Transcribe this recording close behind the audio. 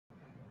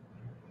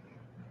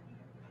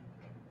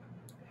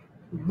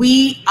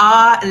We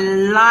are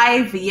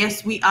live.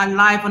 Yes, we are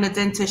live on the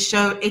Denta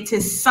Show. It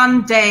is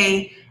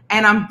Sunday,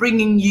 and I'm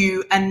bringing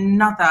you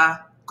another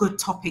good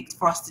topic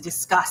for us to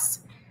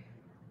discuss.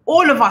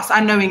 All of us, I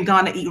know, in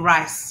Ghana eat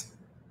rice.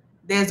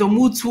 There's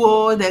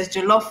omutuo, there's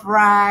jollof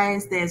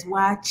rice, there's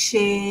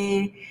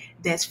wache,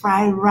 there's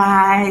fried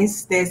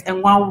rice, there's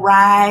enwa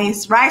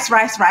rice.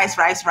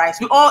 Rice.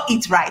 We all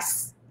eat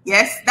rice.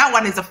 Yes, that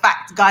one is a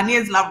fact.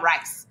 Ghanaians love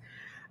rice.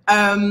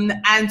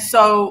 And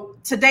so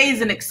today is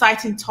an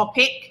exciting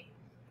topic.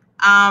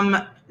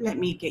 Let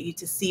me get you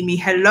to see me.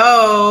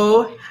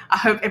 Hello. I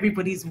hope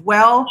everybody's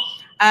well.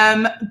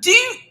 Do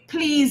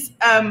please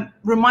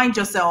remind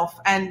yourself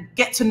and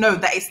get to know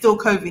that it's still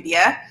COVID,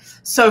 yeah?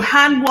 So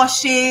hand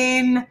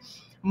washing,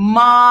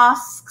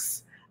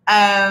 masks,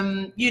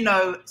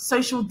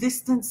 social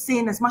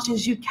distancing as much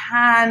as you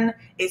can.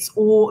 It's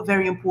all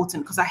very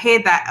important because I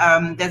hear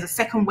that there's a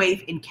second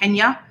wave in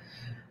Kenya.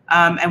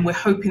 And we're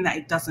hoping that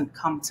it doesn't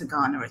come to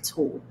Ghana at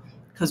all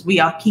because we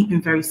are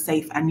keeping very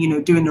safe and,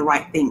 doing the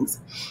right things.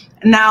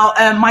 Now,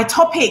 my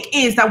topic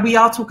is that we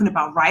are talking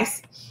about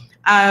rice.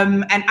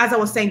 And as I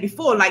was saying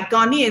before, like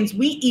Ghanaians,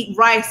 we eat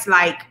rice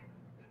like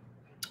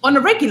on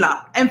a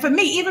regular. And for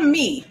me, even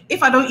me,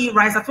 if I don't eat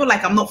rice, I feel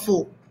like I'm not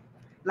full,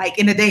 like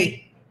in a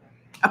day.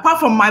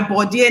 Apart from my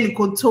body and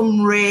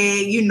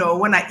kontomire,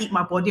 when I eat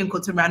my body and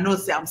kontomire, I know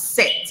I'm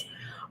set.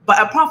 But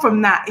apart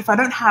from that, if I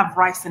don't have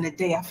rice in a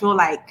day, I feel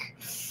like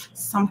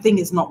something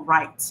is not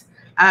right.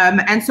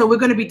 And so we're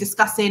going to be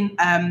discussing,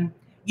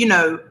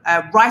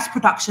 rice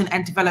production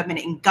and development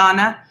in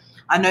Ghana.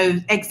 I know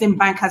Exim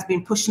Bank has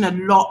been pushing a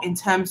lot in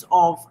terms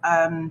of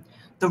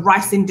the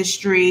rice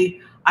industry.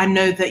 I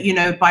know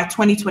that, by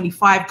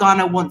 2025,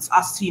 Ghana wants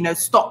us to,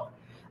 stop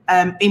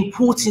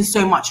importing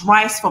so much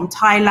rice from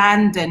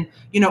Thailand and,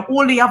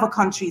 all the other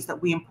countries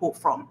that we import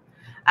from.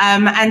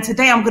 And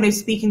today I'm going to be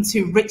speaking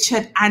to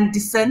Richard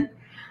Anderson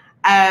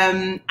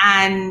and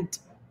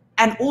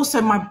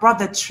also my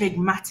brother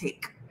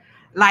Trigmatic.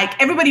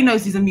 Like everybody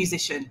knows he's a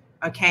musician,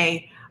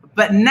 okay?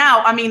 But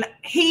now,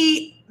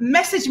 he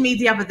messaged me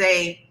the other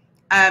day.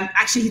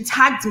 Actually, he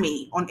tagged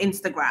me on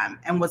Instagram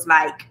and was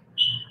like,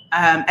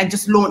 and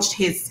just launched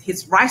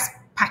his rice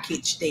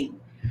package thing.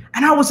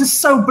 And I was just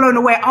so blown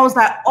away. I was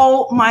like,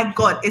 oh my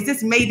God, is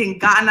this made in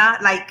Ghana?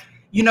 Like,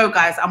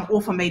 guys, I'm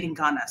all for made in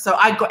Ghana. So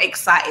I got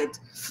excited.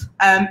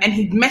 And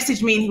he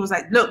messaged me and he was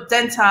like, look,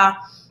 Denta,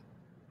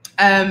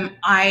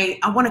 I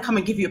want to come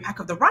and give you a pack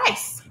of the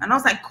rice. And I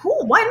was like,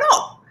 cool, why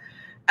not?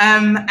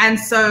 And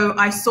so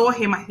I saw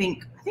him, I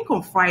think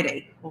on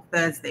Friday or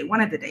Thursday, one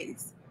of the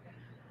days.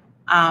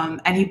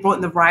 And he brought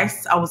in the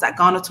rice. I was at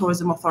Ghana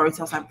Tourism Authority.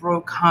 I was like,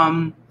 bro,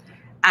 come.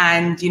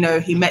 And,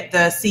 he met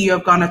the CEO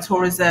of Ghana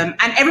Tourism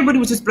and everybody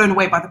was just blown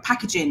away by the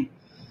packaging.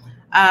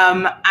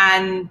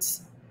 And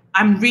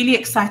I'm really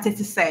excited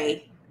to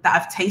say that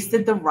I've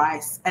tasted the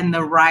rice and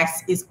the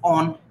rice is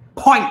on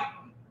point.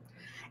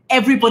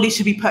 Everybody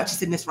should be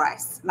purchasing this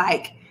rice.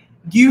 Like,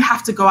 you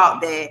have to go out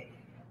there.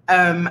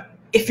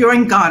 If you're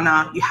in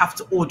Ghana, you have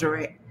to order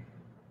it.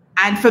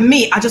 And for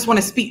me, I just want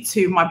to speak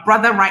to my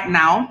brother right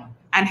now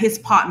and his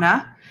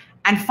partner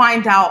and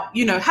find out,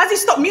 has he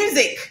stopped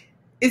music?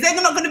 Is there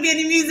not going to be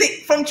any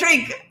music from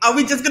Trig? Are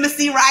we just going to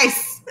see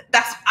rice?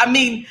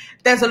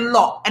 There's a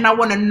lot. And I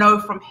want to know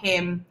from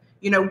him,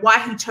 why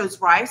he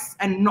chose rice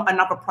and not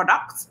another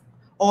product,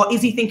 or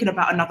is he thinking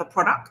about another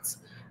product?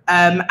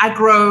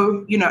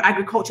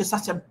 Agriculture is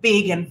such a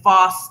big and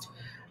vast,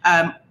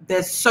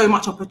 there's so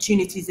much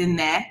opportunities in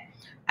there.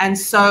 And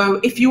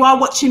so if you are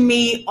watching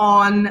me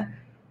on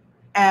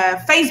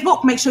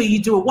Facebook, make sure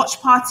you do a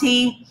watch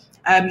party.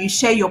 You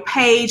share your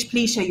page,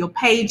 please share your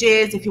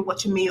pages. If you're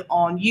watching me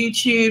on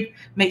YouTube,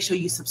 make sure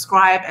you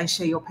subscribe and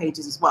share your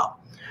pages as well.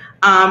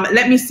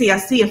 Let me see, I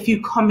see a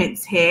few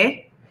comments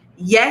here.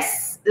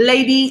 Yes,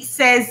 lady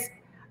says,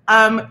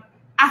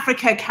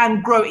 Africa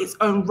can grow its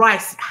own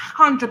rice,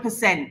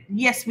 100%.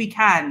 Yes, we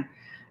can.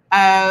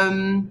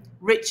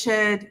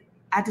 Richard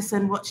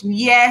Addison watching.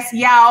 Yes,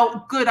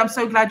 Yao, good. I'm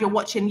so glad you're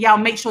watching. Yao,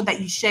 make sure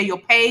that you share your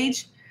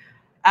page.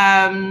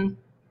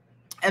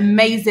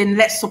 Amazing.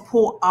 Let's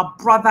support our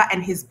brother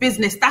and his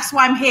business. That's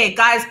why I'm here,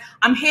 guys.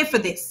 I'm here for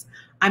this.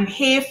 I'm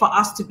here for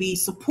us to be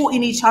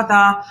supporting each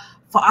other,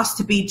 for us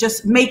to be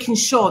just making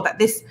sure that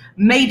this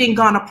made in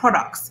Ghana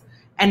products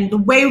and the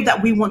way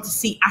that we want to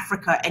see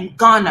Africa and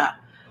Ghana,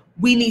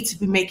 we need to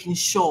be making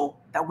sure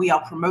that we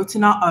are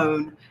promoting our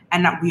own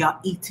and that we are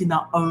eating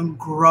our own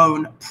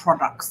grown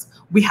products.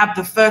 We have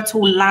the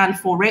fertile land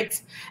for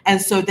it.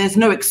 And so there's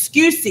no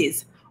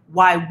excuses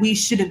why we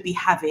shouldn't be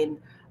having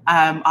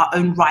our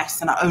own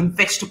rice and our own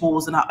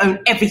vegetables and our own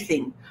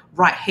everything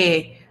right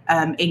here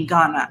in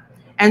Ghana.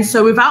 And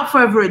so without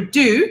further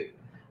ado,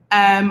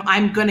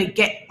 I'm going to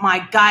get my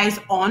guys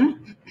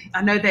on.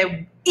 I know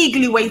they're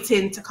eagerly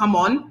waiting to come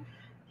on.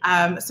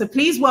 So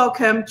please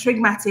welcome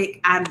Trigmatic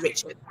and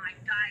Richard.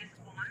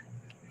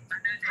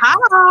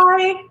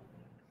 Hi.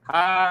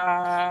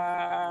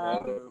 Hi.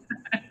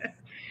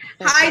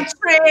 Hi,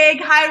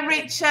 Trig. Hi,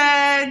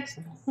 Richard.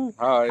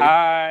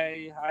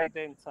 Hi. Hi,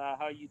 Denta.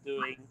 How are you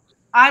doing?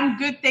 I'm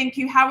good, thank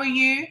you. How are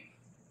you?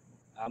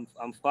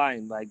 I'm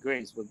fine by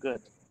grace. We're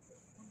good.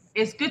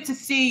 It's good to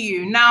see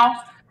you.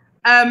 Now,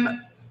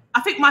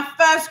 I think my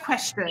first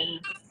question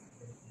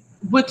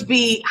would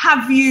be,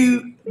 have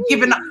you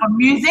given up on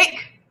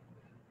music?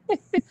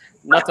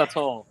 Not at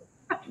all.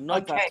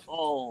 Not at Okay.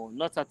 all.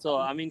 Not at all.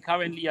 I mean,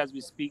 currently as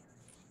we speak,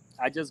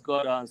 I just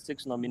got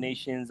 6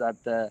 nominations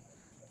at the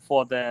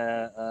for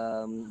the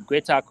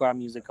Greater Accra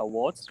Music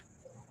Awards,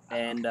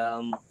 and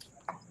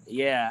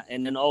yeah,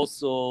 and then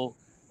also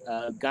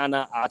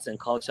Ghana Arts and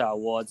Culture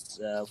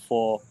Awards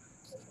for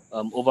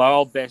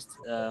overall best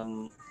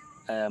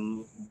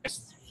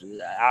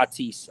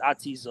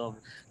artists of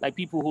like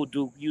people who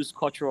do use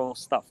cultural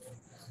stuff.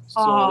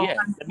 So Oh, yeah,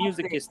 the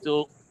music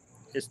fantastic.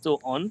 is still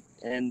on,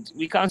 and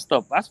we can't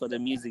stop. As for the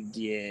music,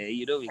 dear,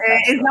 you know we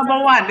can't It's stop.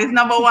 number one. It's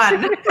number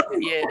one.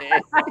 Yeah.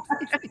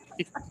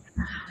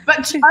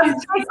 But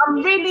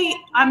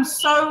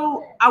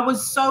I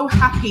was so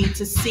happy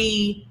to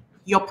see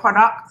your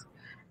product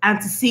and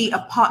to see a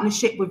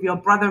partnership with your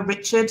brother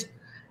Richard.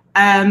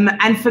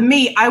 And for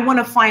me, I want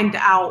to find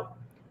out,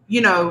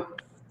 you know,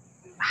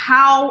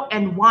 how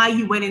and why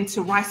you went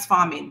into rice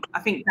farming. I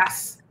think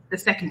that's the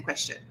second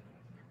question.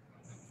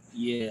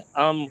 Yeah.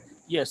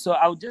 Yeah. So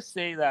I would just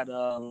say that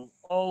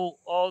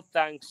all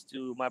thanks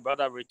to my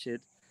brother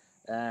Richard.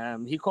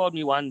 He called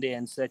me one day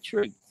and said,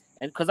 "Trig,"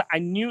 and because I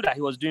knew that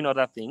he was doing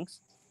other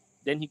things,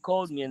 then he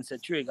called me and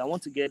said, "Trig, I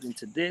want to get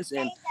into this,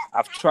 and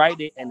I've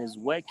tried it and it's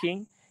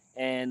working,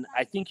 and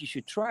I think you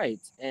should try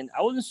it." And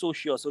I wasn't so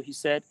sure, so he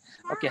said,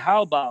 "Okay,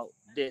 how about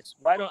this?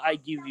 Why don't I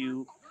give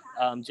you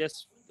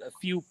just a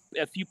few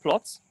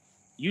plots?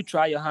 You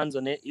try your hands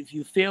on it. If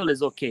you fail,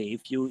 it's okay.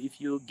 If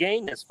you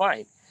gain, it's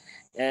fine."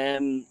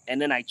 And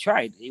then I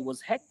tried. It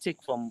was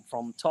hectic from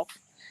top.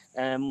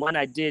 When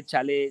I did,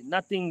 Charlie,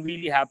 nothing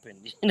really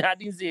happened. I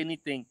didn't see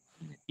anything,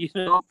 you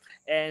know.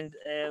 And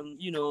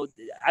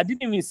I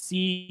didn't even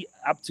see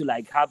up to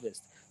like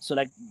harvest. So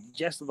like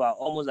just about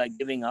almost like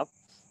giving up.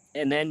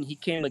 And then he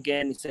came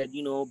again. He said,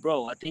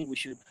 bro, I think we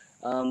should,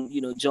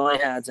 join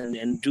hands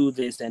and do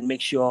this and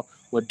make sure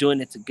we're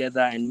doing it together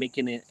and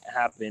making it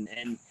happen.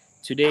 And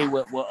today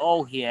we're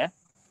all here,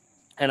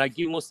 and I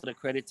give most of the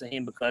credit to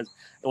him because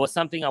it was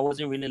something I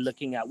wasn't really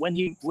looking at. When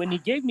he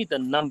gave me the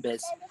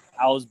numbers,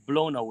 I was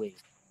blown away.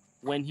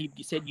 When he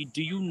said,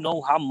 do you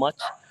know how much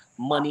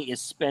money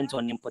is spent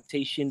on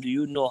importation? Do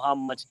you know how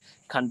much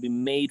can be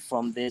made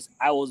from this?"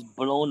 I was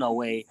blown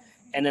away.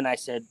 And then I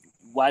said,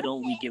 why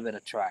don't we give it a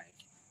try?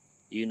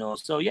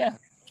 So yeah.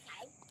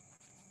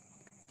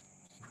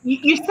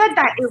 You said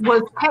that it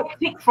was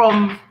hectic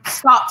from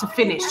start to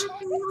finish.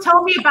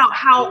 Tell me about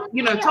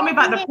tell me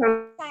about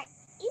the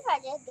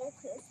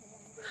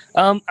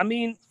I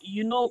mean,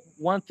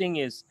 one thing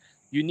is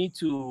you need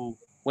to,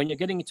 when you're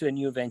getting into a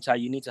new venture,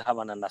 you need to have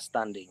an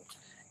understanding.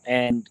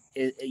 And,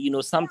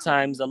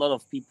 sometimes a lot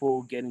of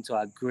people get into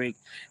a Greek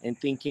and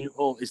thinking,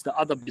 oh, it's the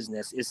other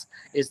business.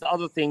 It's the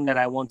other thing that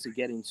I want to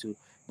get into.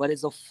 But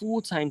it's a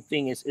full-time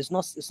thing. It's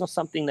not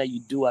something that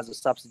you do as a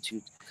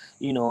substitute.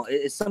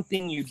 It's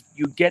something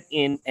you get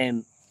in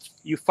and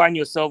you find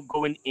yourself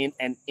going in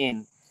and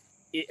in.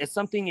 It's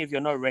something, if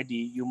you're not ready,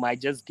 you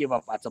might just give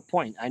up at a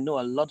point. I know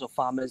a lot of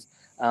farmers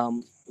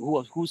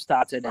who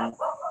started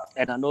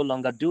and are no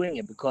longer doing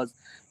it because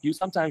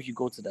sometimes you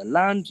go to the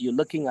land, you're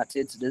looking at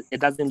it, it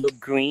doesn't look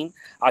green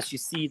as you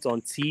see it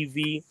on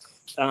TV.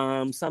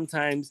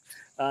 Sometimes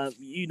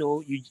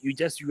you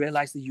just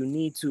realize that you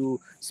need to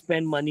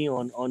spend money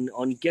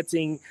on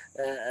getting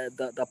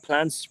the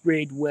plants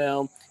sprayed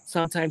well.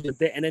 Sometimes you're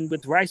there, and then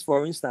with rice,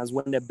 for instance,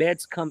 when the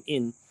birds come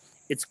in,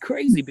 it's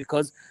crazy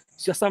because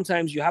just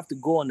sometimes you have to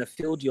go on the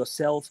field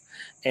yourself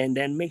and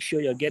then make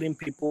sure you're getting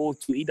people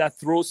to either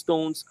throw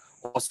stones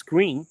or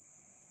scream.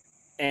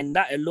 And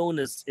that alone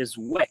is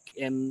work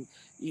and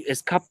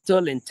it's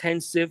capital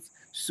intensive.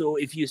 So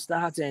if you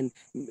start, and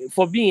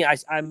for me,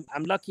 I'm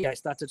lucky I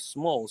started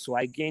small, so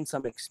I gained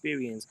some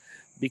experience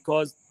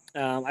because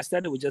I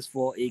started with just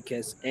 4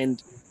 acres.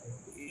 And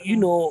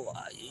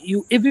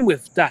you even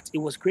with that, it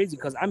was crazy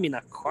because I'm in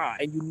Accra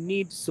and you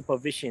need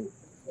supervision.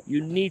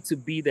 You need to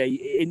be there.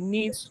 It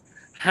needs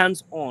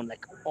hands on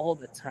like all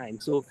the time.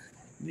 So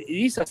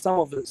these are some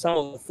of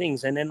the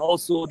things. And then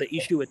also the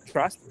issue with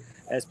trust,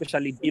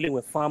 especially dealing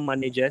with farm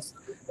managers,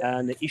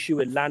 and the issue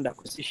with land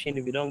acquisition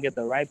if you don't get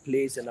the right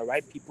place and the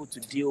right people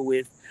to deal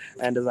with.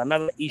 And there's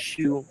another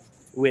issue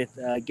with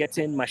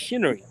getting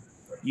machinery,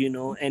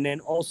 and then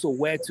also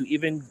where to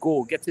even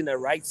go, getting the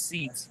right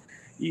seeds,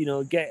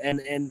 get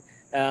and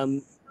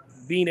um,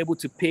 being able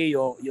to pay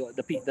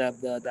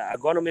the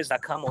agronomists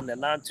that come on the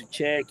land to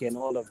check and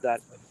all of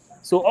that.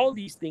 So all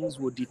these things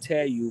will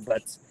deter you,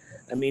 but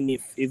I mean,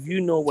 if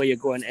you know where you're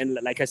going, and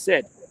like I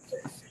said,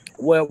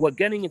 we're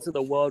getting into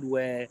the world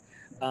where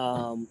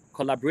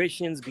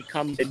collaborations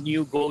become the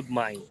new gold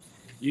mine,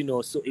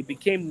 so it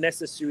became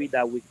necessary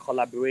that we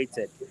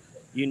collaborated,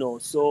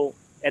 so,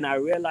 and I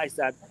realized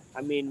that,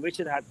 I mean,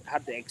 Richard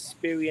had the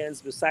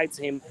experience. Besides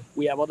him,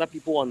 we have other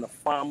people on the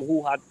farm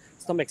who had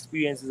some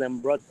experiences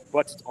and brought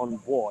it on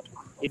board.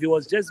 If it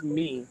was just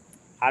me,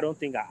 I don't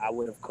think I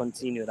would have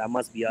continued, I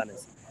must be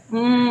honest. Yeah,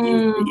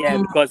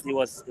 Mm. because it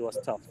was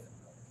tough.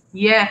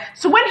 Yeah.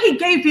 So when he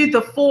gave you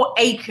the 4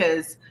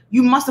 acres,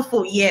 you must have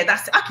thought, yeah,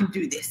 I can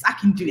do this. I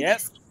can do Yep,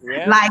 this.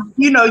 yep, Like,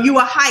 you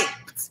were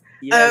hyped.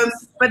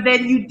 yes. But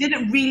then you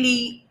didn't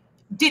really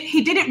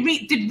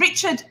did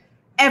Richard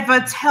ever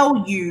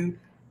tell you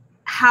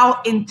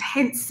how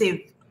intensive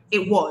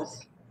it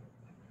was?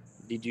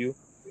 Did you?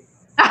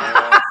 No,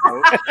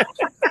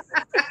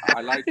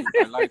 I lied to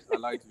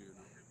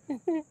you.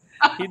 No.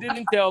 He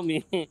didn't tell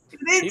me. He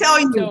didn't He tell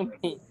didn't you. tell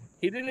me.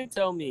 He didn't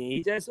tell me.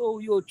 He just, oh,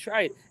 you'll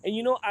try it.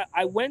 And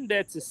I went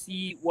there to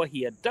see what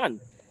he had done.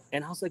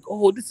 And I was like,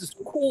 oh, this is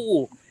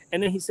cool.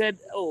 And then he said,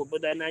 oh,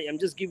 but then I'm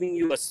just giving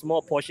you a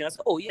small portion. I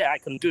said, oh, yeah, I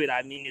can do it.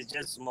 I mean, it's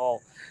just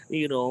small.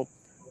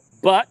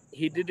 But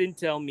he didn't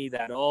tell me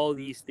that all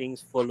these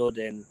things followed.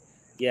 And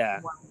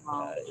yeah,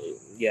 Wow.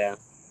 yeah.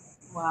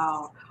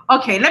 Wow.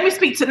 Okay, let me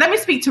speak to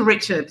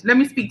Richard. Let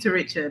me speak to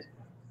Richard.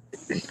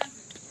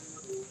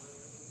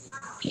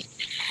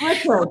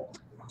 Richard.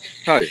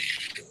 Hi.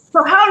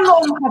 So how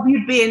long have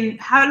you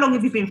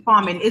been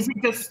farming? Is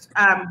it just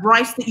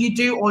rice that you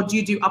do, or do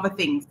you do other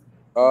things?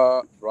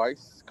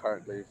 Rice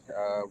currently.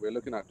 We're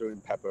looking at doing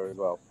pepper as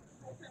well,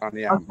 and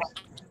yams.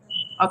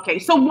 Okay. Okay.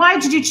 So why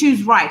did you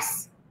choose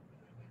rice?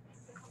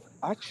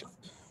 Actually,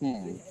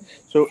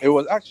 so it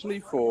was actually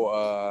for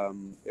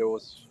it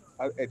was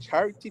a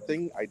charity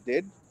thing I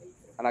did,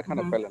 and I kind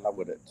of fell in love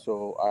with it.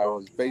 So I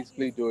was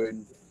basically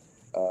doing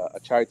a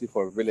charity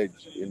for a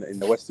village in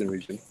the western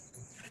region,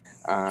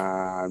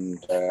 and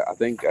I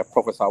think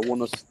Professor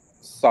Awono's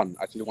son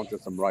actually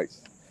wanted some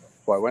rice.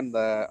 So I went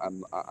there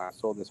and I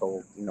saw this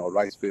whole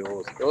rice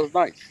fields. It was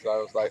nice. So I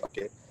was like,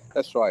 okay,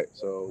 let's try it.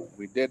 So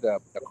we did a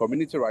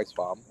community rice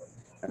farm,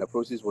 and the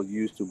proceeds were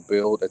used to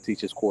build a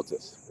teacher's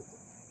quarters.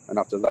 And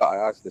after that, I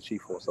asked the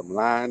chief for some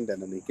land,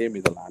 and then he gave me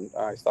the land.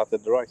 I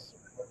started the rice.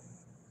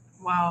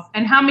 Wow.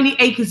 And how many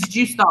acres did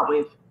you start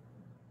with?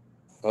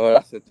 Oh,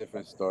 that's a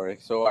different story.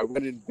 So I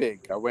went in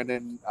big. I went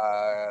in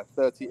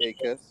 30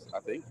 acres, I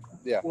think.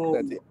 Yeah, Whoa.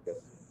 30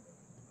 acres.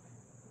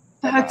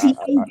 30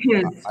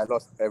 acres. I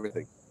lost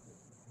everything.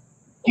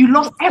 You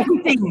lost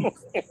everything.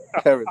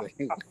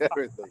 Everything.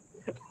 Everything.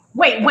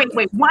 Wait.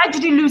 Why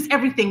did you lose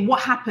everything?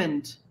 What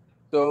happened?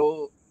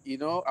 So,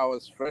 I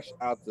was fresh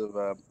out of,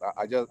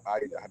 I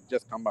had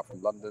just come back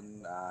from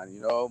London,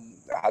 and,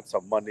 I had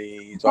some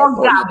money. So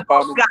I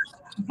thought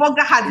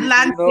Bogga had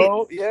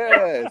landed.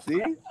 Yeah,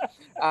 see?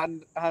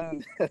 And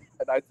and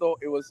I thought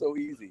it was so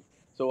easy.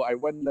 So I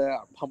went there,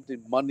 I pumped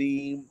in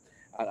money,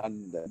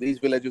 and these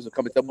villagers would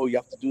come and tell me, oh, you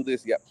have to do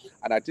this. Yeah.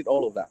 And I did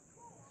all of that.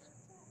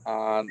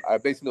 And I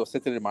basically was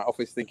sitting in my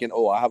office thinking,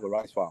 oh, I have a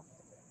rice farm.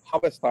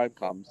 Harvest time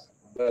comes,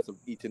 birds have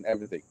eaten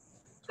everything.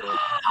 So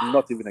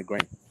not even a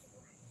grain.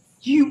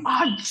 You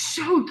are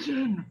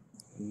joking.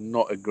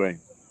 Not a grain.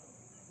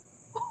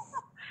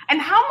 And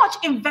how much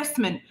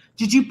investment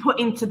did you put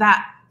into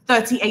that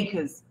 30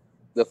 acres?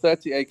 The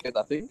 30 acres,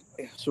 I think,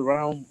 it's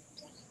around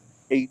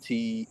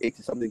 80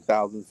 something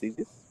thousand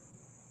seeds.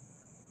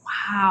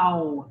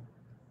 Wow.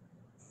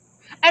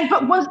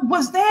 But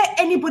was there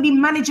anybody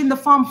managing the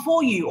farm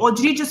for you, or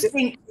did you just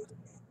think?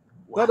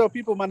 No, there were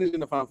people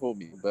managing the farm for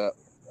me, but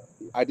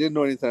I didn't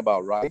know anything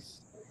about rice,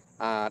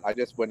 and I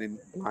just went in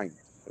blind.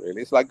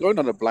 Really, it's like going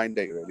on a blind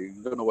date. Really,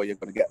 you don't know what you're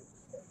going to get.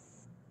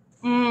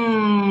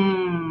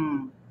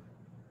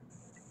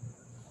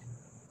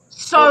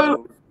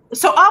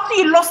 So after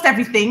you lost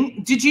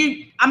everything,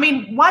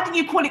 why didn't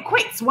you call it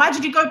quits? Why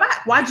did you go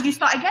back? Why did you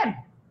start again?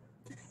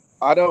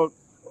 I don't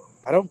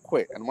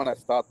quit, and when I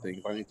start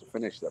things, I need to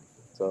finish them.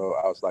 So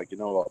I was like, you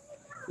know what?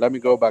 Let me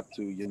go back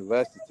to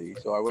university.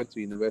 So I went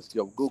to University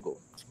of Google,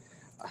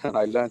 and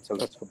I learned a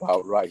lot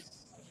about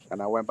rice,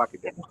 and I went back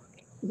again.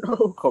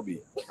 No, Kobe.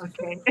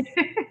 Okay.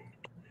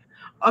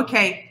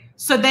 Okay.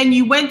 So then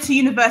you went to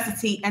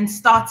university and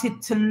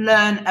started to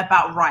learn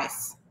about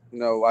rice.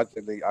 No,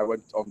 actually, I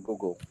went on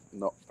Google,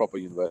 not proper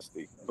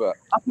university, but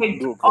okay.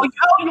 Google. Oh,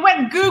 you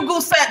went Google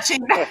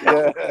searching.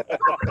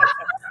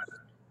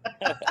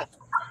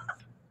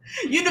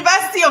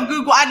 University of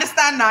Google. I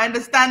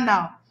understand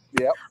now.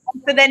 Yeah.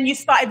 So then you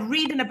started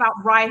reading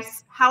about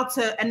rice,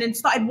 and then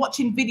started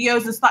watching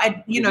videos and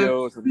started,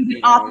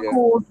 reading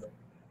articles. Yeah.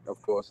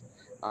 Of course.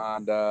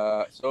 And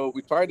so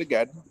we tried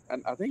again,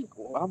 and I think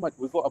how much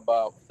we got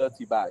about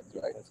 30 bags,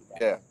 right?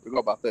 Yeah, we got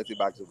about 30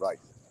 bags of rice,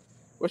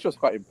 which was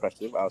quite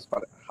impressive. I was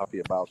quite happy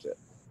about it.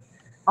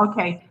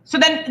 Okay, so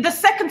then the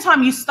second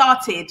time you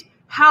started,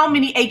 how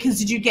many acres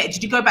did you get?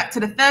 Did you go back to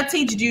the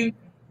 30?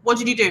 What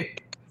did you do?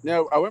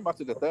 No, I went back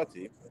to the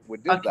 30. We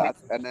did that,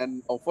 and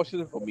then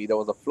unfortunately for me, there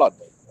was a flood.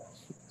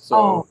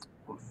 So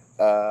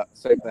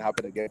same thing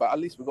happened again, but at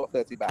least we got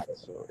 30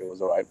 bags, so it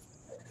was all right.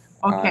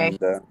 Okay.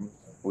 And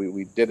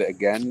we did it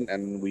again,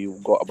 and we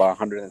got about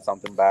 100 and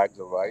something bags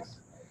of rice.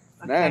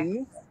 Okay.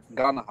 Then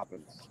Ghana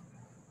happens.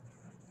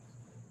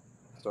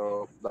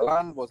 So the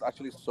land was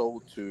actually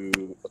sold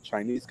to a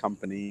Chinese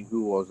company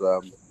who was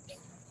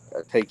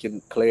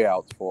taking clay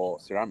out for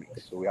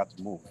ceramics. So we had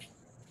to move.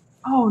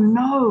 Oh,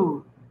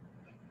 no.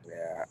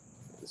 Yeah.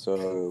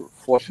 So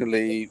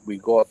fortunately, we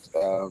got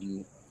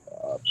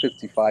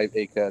 55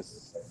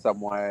 acres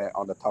somewhere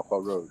on the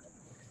Takwa Road.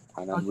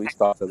 And then we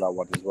started that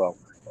one as well,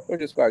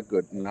 which is quite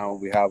good. Now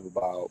we have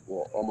about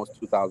almost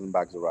 2,000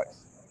 bags of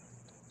rice.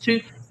 So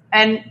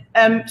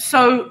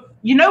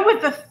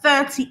with the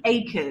 30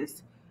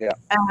 acres,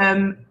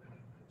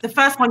 the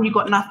first one you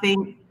got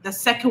nothing. The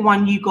second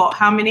one you got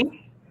how many?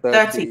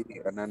 30,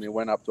 and then it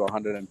went up to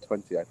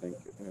 120, I think.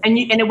 And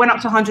it went up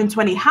to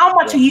 120. How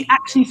much are you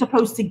actually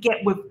supposed to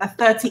get with a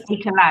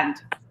 30-acre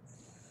land?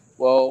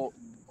 Well,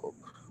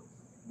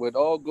 with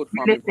all good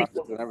farming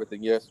practices and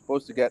everything, you're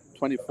supposed to get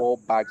 24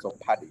 bags of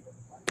paddy.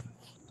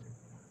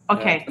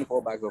 Okay.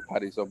 24 bags of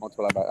paddy, so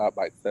multiply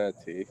by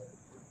 30.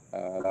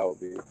 That would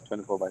be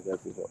 24 by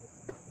 30. So.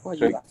 What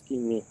are you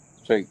asking me?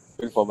 Straight,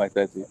 24 by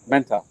 30.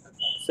 Mental.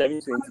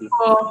 720.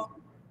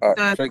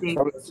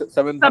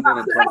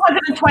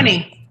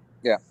 720.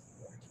 Yeah.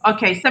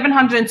 Okay,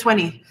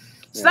 720.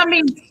 So that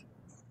means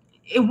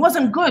it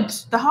wasn't good.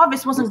 The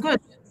harvest wasn't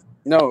good.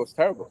 No, it was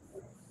terrible.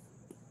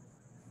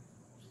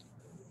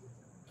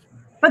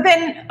 But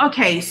then,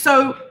 okay,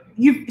 so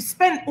you've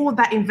spent all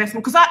that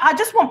investment, because I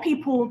just want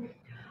people,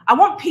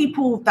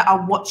 that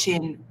are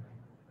watching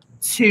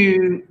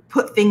to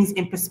put things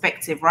in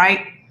perspective,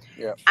 right?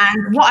 Yeah.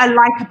 And what I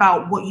like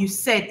about what you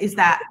said is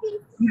that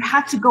you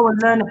had to go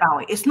and learn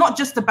about it. It's not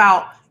just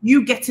about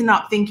you getting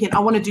up thinking, I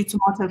want to do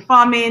tomato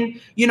farming,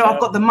 I've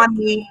got the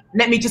money,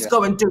 let me just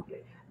go and do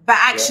it. But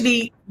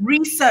actually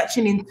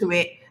researching into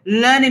it,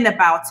 learning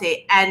about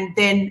it, and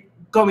then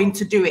going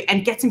to do it,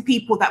 and getting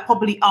people that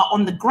probably are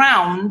on the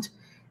ground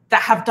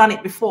that have done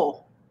it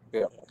before.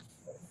 Yeah.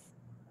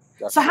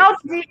 So how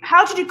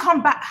did you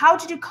come back? How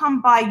did you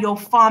come by your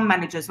farm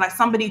managers, like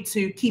somebody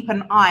to keep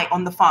an eye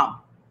on the farm?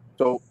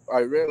 So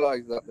I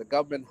realized that the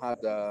government had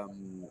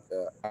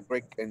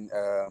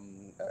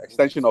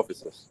extension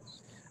officers,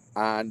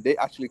 and they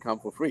actually come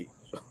for free.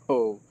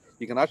 So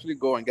you can actually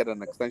go and get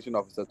an extension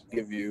officer to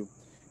give you,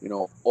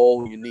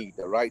 all you need,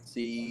 the right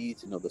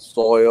seeds, the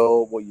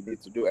soil, what you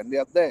need to do, and they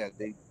are there.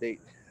 They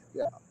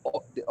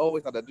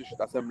always at the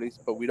district assemblies,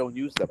 but we don't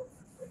use them,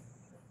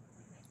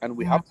 and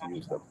we have to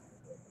use them.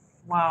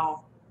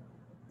 Wow.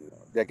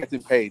 They're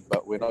getting paid,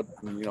 but we're not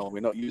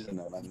using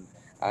them,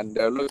 and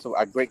there are lots of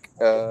agric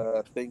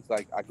things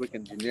like agric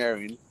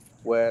engineering,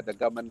 where the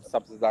government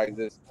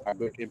subsidizes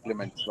agric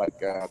implements like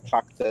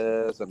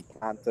tractors and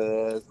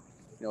planters,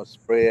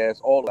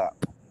 sprayers, all that.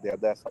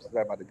 They're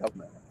subsidized by the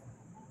government.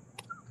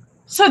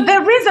 So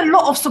there is a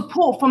lot of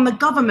support from the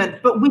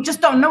government, but we just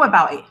don't know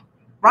about it,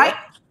 right?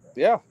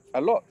 Yeah,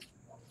 a lot.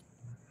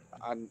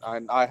 And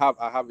I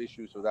have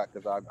issues with that,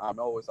 because I'm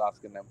always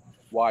asking them,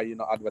 why you're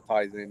not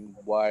advertising,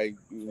 why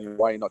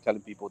you're not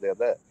telling people they're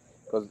there.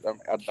 Because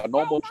a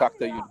normal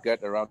tractor you'd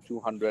get around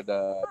 200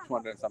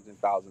 something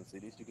thousand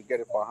cedis. You could get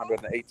it for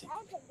 180.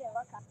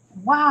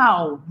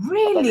 Wow,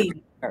 really?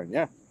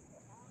 Yeah.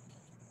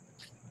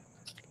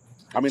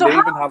 I mean, they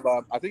even have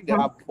I think they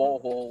have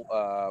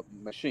borehole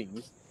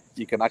machines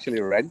you can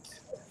actually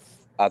rent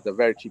at a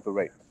very cheaper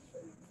rate.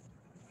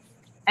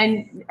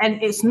 And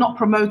it's not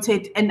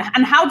promoted. And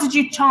how did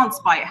you chance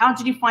buy it? How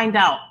did you find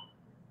out?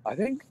 I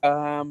think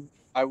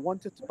I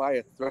wanted to buy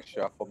a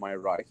thresher for my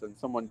rice, and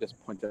someone just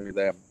pointed me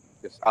there,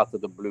 just out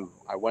of the blue.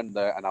 I went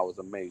there and I was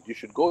amazed. You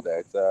should go there.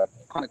 It's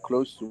kind of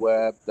close to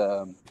where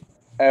the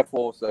Air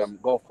Force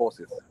golf course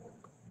is.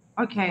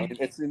 Okay. I mean,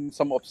 it's in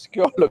some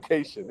obscure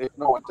location. If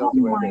no one tells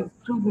you where it is,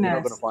 you're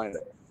not going to find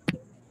it.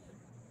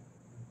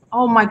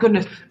 Oh my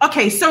goodness.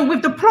 Okay, so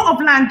with the plot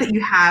of land that you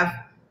have,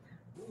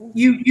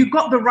 you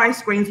got the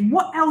rice grains.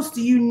 What else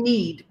do you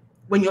need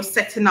when you're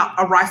setting up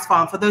a rice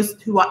farm, for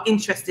those who are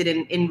interested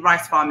in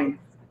rice farming?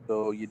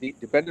 So you need,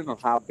 depending on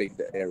how big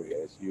the area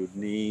is, you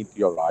need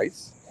your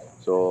rice.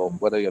 So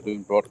whether you're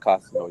doing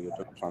broadcasting or you're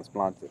doing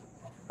transplanting,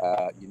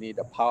 you need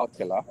a power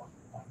tiller,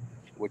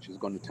 which is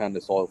going to turn the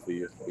soil for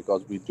you,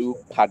 because we do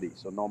paddy.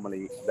 So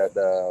normally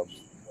the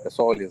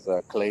soil is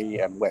clay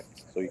and wet,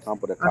 so you can't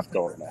put a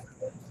tractor in there.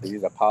 So you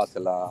need a power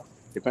tiller.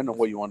 Depending on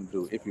what you want to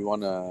do. If you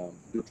want to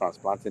do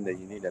transplanting, then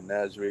you need a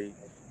nursery.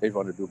 If you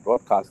want to do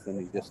broadcasting,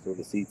 you just throw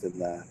the seeds in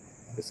there,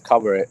 just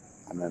cover it,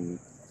 and then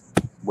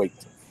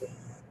wait.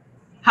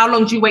 How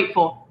long do you wait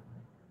for?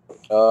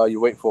 You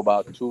wait for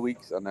about 2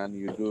 weeks, and then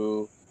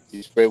you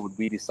spray with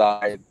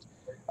weedicide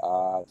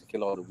to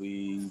kill all the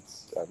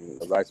weeds, and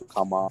the rice will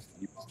come up.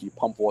 You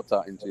pump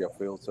water into your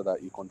field so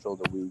that you control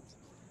the weeds,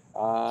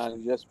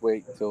 and you just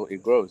wait till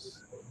it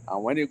grows.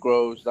 And when it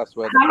grows, that's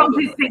where. How long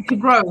does it take to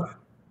grow?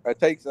 It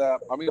takes. The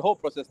whole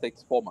process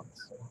takes 4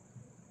 months.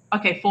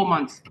 Okay, 4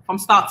 months from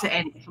start to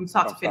end, from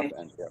start to finish.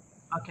 Start to end,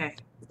 yeah. Okay.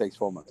 It takes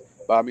 4 months.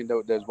 But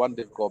there's one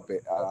difficult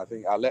bit. I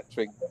think I'll let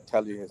Trig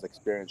tell you his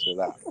experience with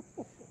that.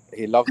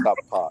 He loves that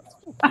part.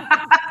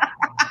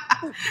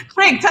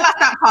 Trig, tell us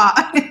that part.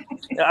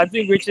 I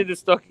think Richard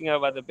is talking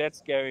about the bed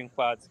scaring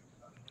part,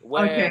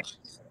 where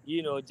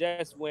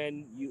just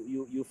when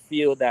you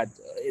feel that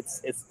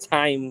it's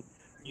time,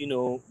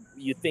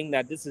 you think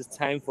that this is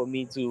time for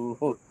me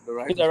to the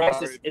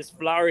rice is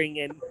flowering,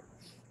 and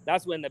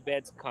that's when the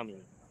birds come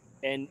in.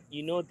 And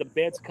the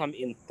birds come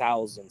in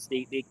thousands.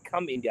 They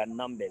come in their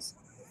numbers.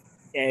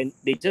 and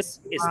they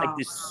just, it's like Wow.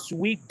 they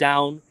sweep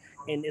down,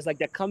 and it's like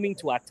they're coming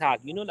to attack.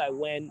 You know, like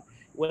when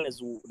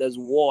there's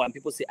war and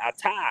people say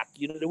attack,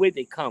 you know, the way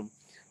they come.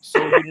 So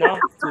you now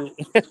have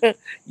to,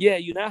 yeah,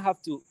 you now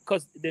have to,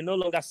 because they're no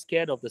longer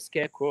scared of the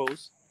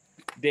scarecrows.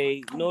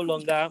 They no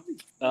longer,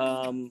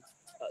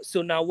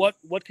 so now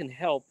what can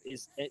help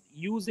is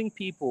using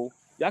people.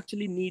 You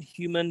actually need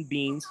human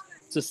beings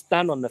to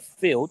stand on the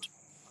field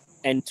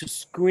and to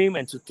scream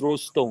and to throw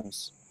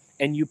stones,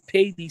 and you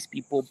pay these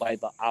people by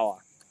the hour.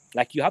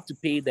 Like you have to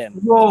pay them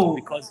Whoa.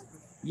 because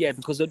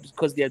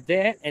they're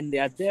there, and they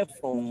are there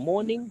from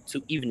morning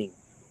to evening.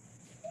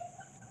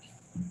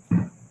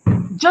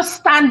 Just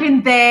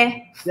standing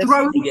there,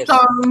 throwing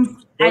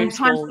stones and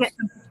trying to get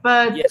the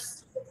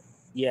birds.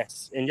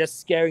 Yes, and just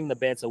scaring the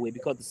birds away,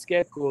 because the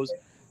scarecrows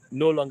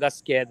no longer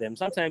scare them.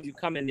 Sometimes you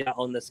come and they're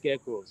on the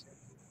scarecrows.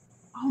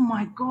 Oh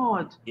my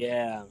God.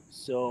 Yeah.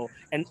 So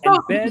and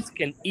So- birds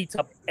can eat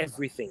up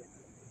everything.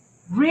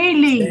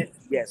 Really?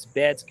 Yes,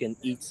 birds can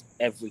eat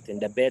everything.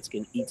 The birds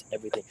can eat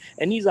everything,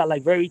 and these are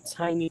like very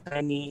tiny,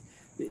 very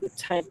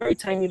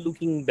tiny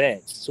looking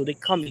birds. So they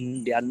come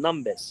in their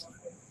numbers.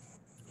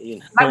 You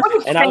know? Like what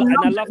you and say, I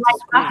love to like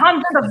scream.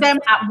 100 of them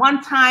at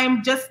one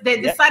time. Just they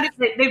Yeah. decided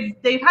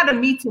they've had a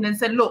meeting and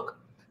said, look,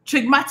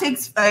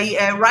 Trigmatic's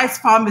rice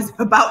farm is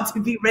about to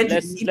be ready.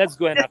 Let's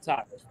go and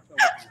attack.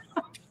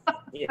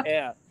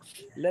 Yeah,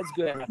 let's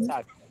go and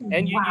attack.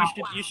 And you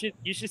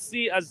should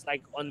see us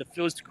like on the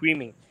field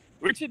screaming.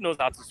 Richard knows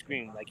how to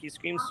scream. Like he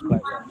screams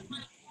quite well.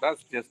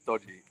 That's just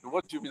dodgy.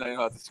 What do you mean I know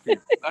how to scream?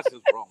 That's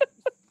just wrong.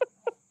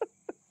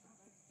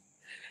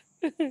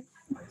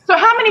 So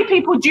how many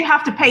people do you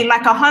have to pay?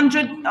 Like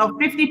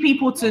 150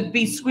 people to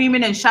be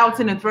screaming and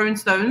shouting and throwing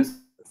stones?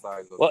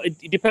 Well, it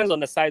depends on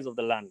the size of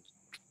the land.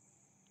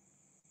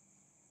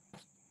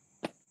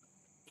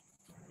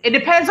 It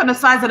depends on the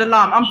size of the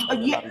lamb. So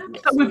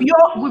with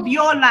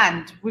your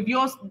land,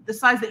 the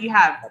size that you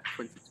have.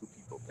 22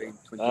 people paying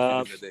 20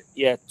 cedis a day.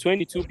 Yeah,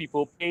 22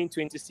 people paying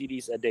 20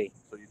 cedis a day.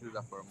 So you do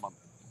that for a month.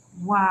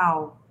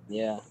 Wow.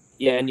 Yeah,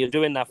 and you're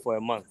doing that for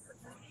a month.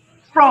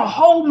 For a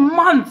whole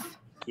month.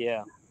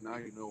 Yeah. Now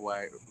you know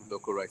why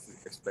local rice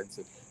is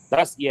expensive.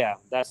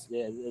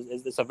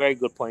 It's a very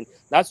good point.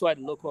 That's why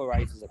the local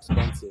rice is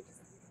expensive.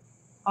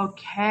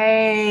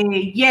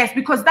 Okay. Yes,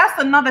 because that's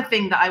another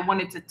thing that I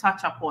wanted to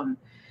touch upon.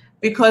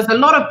 Because a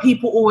lot of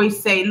people always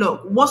say,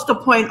 look, what's the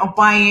point of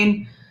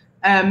buying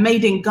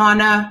made in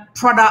Ghana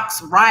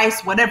products,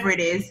 rice, whatever it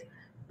is,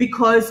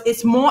 because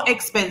it's more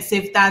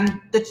expensive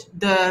than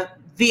the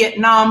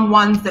Vietnam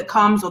ones that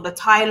comes or the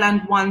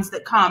Thailand ones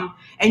that come.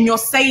 And you're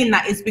saying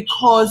that is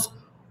because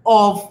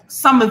of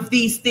some of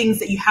these things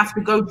that you have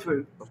to go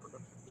through.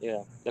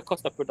 Yeah, the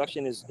cost of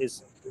production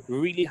is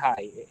really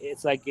high.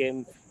 It's like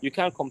you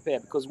can't compare,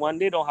 because one,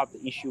 they don't have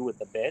the issue with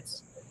the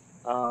beds.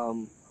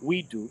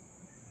 We do.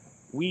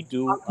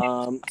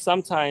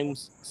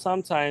 Sometimes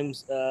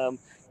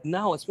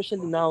now,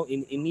 especially now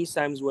in these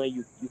times where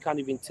you can't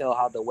even tell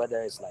how the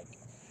weather is like.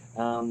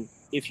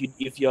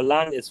 If your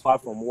land is far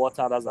from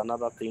water, that's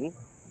another thing.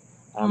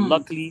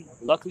 Luckily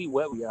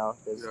where we are,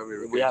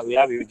 we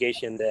have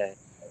irrigation there,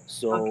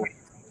 so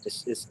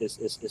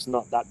it's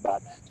not that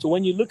bad. So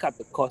when you look at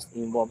the cost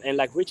involved, and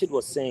like Richard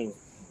was saying,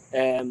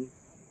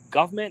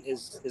 government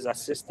is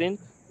assisting,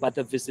 but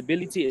the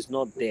visibility is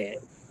not there.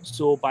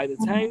 So by the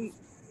time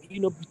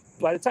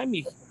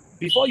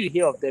before you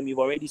hear of them, you've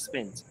already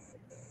spent.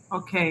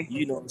 Okay.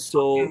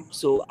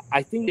 So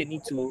I think they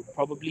need to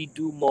probably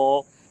do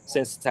more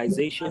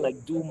sensitization,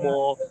 like do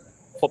more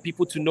for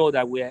people to know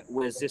that we're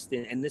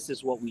existing and this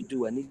is what we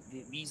do, and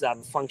these are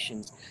the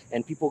functions,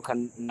 and people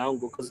can now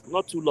go, because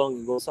not too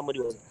long ago somebody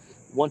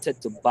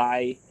wanted to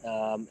buy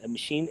a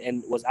machine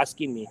and was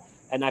asking me,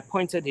 and I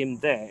pointed him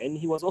there, and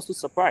he was also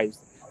surprised.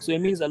 So it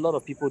means a lot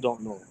of people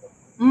don't know.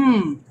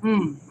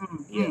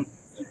 Yeah.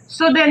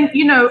 So then,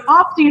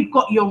 after you've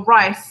got your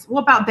rice,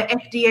 what about the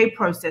FDA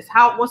process?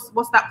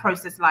 What's that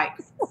process like?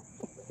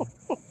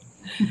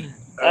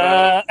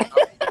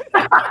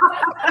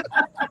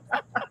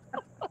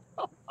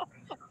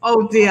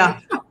 Oh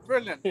dear.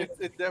 Brilliant.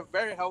 They're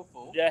very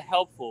helpful. They're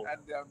helpful.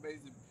 And they're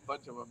amazing,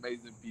 bunch of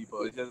amazing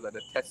people. It's just that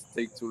the tests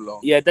take too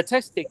long. Yeah, the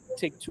tests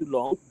take too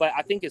long, but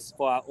I think it's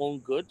for our own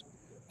good.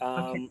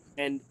 And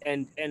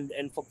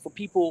for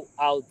people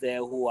out there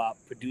who are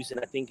producing,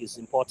 I think it's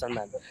important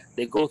that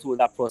they go through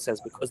that process,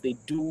 because they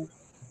do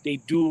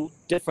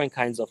different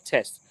kinds of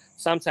tests.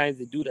 Sometimes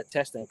they do the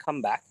test and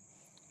come back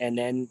and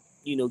then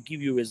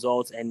give you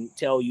results and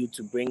tell you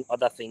to bring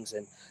other things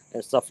and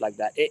stuff like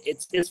that.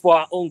 It's for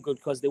our own good,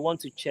 because they want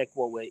to check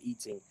what we're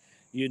eating,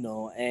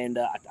 and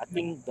I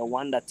think the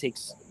one that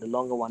takes the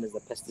longer one is the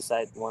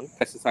pesticide one.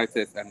 Pesticide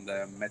test and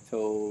the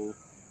metal,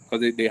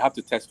 because they have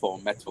to test for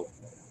metal.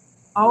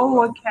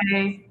 Oh,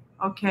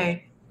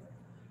 okay.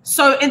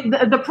 So in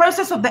the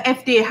process of the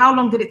FDA, how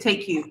long did it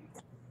take you?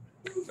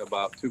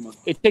 About 2 months.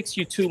 It takes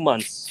you 2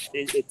 months.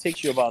 It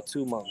takes you about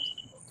 2 months.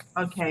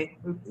 Okay.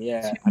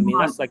 Yeah, I mean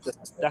that's like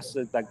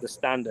the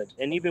standard.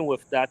 And even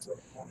with that,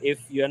 if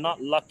you're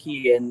not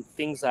lucky and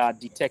things are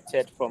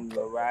detected from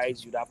your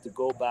rice, you'd have to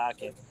go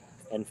back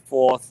and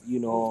forth,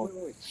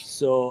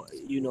 so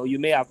you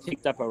may have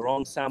picked up a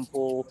wrong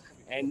sample,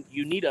 and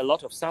you need a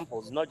lot of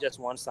samples, not just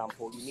one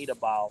sample. You need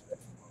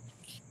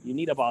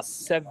about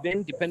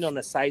 7 depending on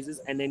the sizes,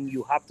 and then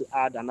you have to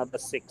add another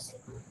 6.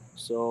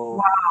 So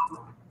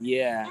Wow.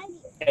 yeah,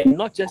 and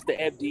not just the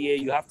FDA,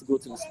 you have to go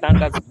to the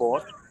standards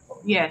board.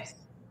 Yes.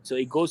 So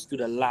it goes to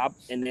the lab,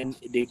 and then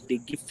they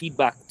give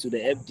feedback to the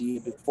FDA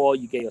before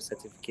you get your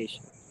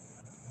certification.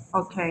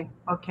 Okay.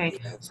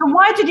 So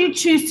why did you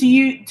choose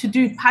to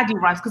do paddy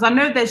rice? Because I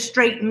know there's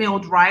straight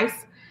milled rice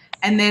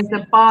and there's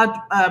the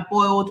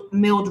boiled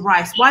milled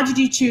rice. Why did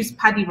you choose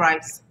paddy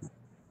rice?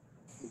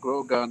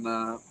 Grow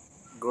Ghana,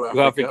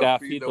 grow Africa,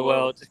 feed the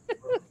world.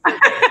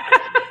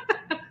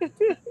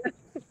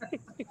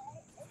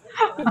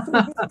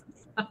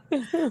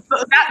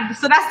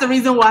 So that's the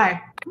reason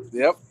why.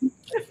 Yep.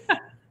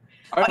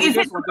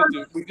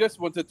 We just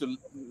wanted to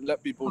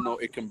let people know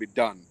it can be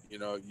done. You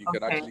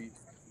can actually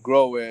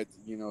grow it.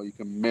 You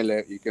can mill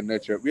it. You can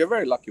nurture it. We are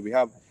very lucky. We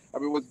have,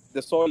 with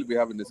the soil we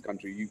have in this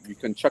country, you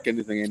can chuck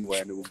anything in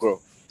where and it will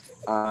grow.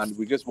 And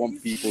we just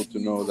want people to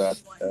know that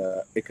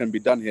it can be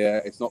done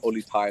here. It's not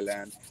only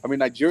Thailand.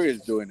 Nigeria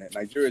is doing it.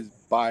 Nigeria is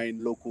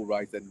buying local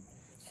rice, and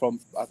from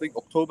I think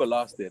October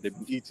last year, they've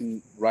been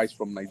eating rice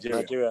from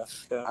Nigeria.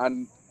 Yeah.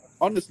 And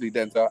honestly,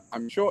 Denza,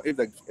 I'm sure if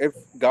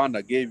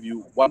Ghana gave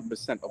you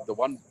 1% of the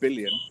 1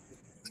 billion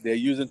they're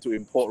using to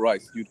import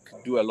rice, you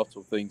could do a lot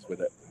of things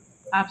with it.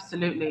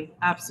 Absolutely.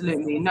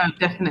 No,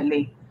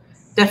 definitely.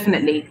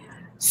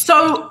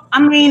 So,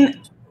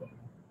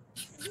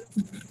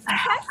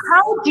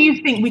 how do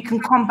you think we can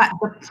combat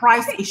the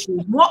price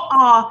issues? What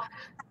are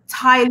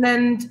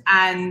Thailand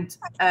and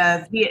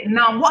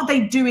Vietnam, what are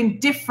they doing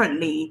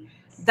differently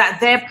that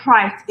their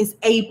price is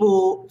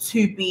able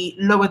to be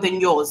lower than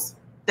yours,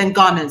 than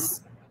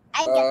Ghana's?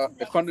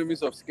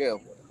 Economies of scale.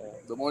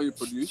 The more you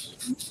produce,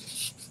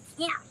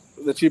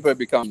 the cheaper it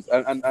becomes.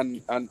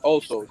 And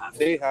also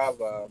they have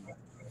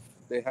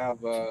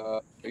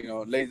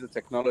laser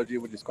technology,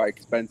 which is quite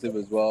expensive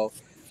as well.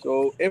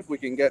 So if we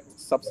can get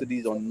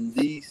subsidies on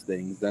these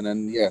things,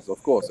 then yes,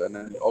 of course. And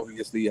then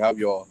obviously you have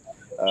your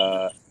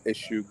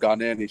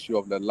Ghanaian issue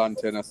of the land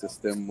tenure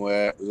system,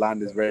 where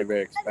land is very,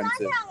 very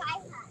expensive.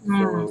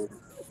 So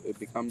it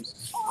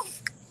becomes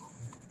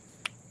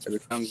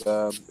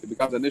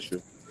an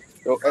issue.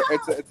 So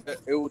it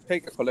will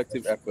take a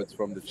collective effort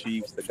from the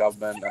chiefs, the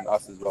government, and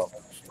us as well,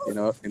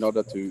 in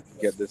order to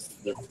get this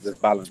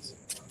balance.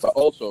 But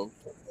also,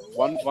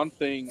 one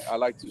thing I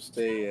like to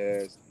say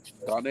is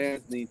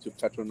Ghanaians need to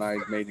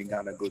patronize made in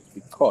Ghana goods,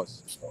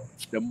 because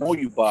the more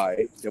you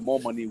buy, the more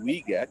money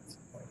we get.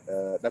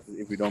 That's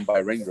if we don't buy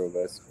Range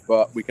Rovers,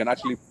 but we can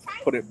actually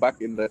put it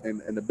back in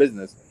the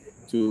business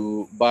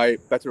to buy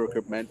better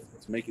equipment,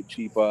 to make it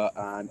cheaper,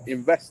 and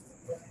invest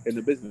in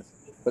the business.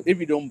 But if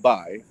we don't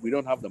buy, we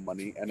don't have the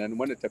money, and then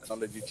when the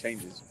technology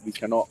changes, we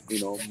cannot,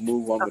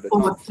 move on with the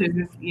time.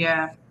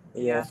 Yeah.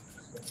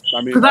 I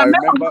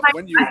remember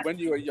when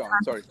you were young.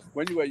 Sorry,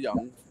 when you were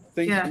young,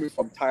 things coming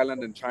from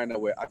Thailand and China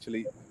were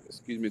actually,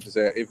 excuse me to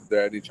say, if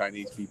there are any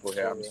Chinese people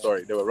here, I'm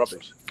sorry, they were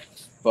rubbish.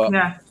 But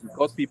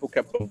because people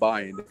kept on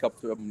buying, they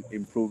kept on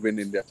improving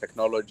in their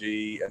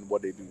technology and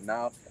what they do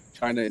now.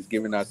 China is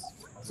giving us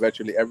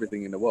virtually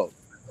everything in the world.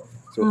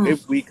 So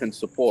if we can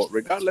support,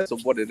 regardless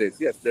of what it is,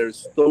 yes, there's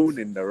stone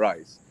in the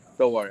rice.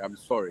 Don't worry, I'm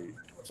sorry,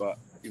 but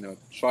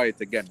try it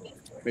again.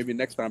 Maybe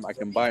next time I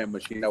can buy a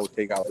machine that will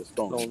take out the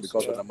stones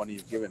because of the money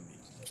you've given me.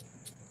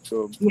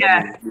 So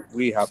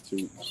we have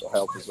to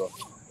help as well.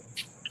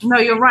 No,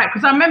 you're right.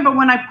 Because I remember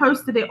when I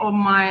posted it on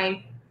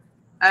my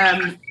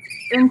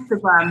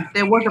Instagram,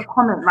 there was a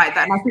comment like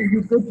that, and I think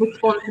you did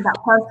respond to that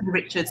person,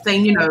 Richard,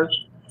 saying,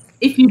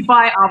 if you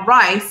buy our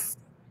rice,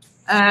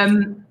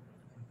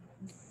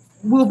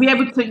 we'll be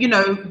able to,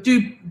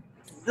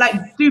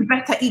 do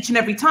better each and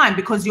every time,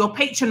 because you're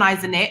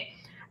patronizing it,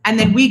 and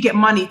then we get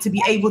money to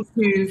be able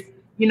to,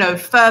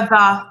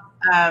 further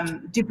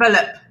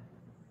develop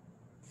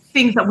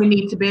things that we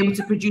need to be able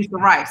to produce the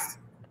rice.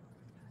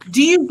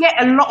 Do you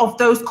get a lot of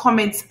those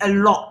comments a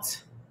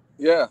lot?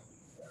 Yeah,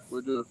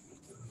 we do.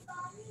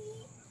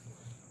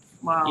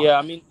 Wow.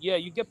 Yeah,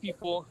 you get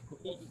people.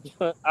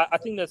 I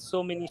think there's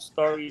so many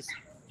stories.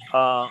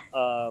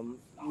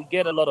 We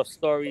get a lot of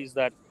stories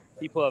that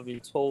people have been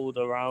told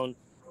around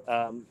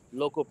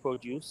local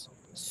produce,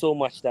 so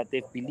much that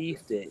they've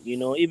believed it.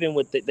 Even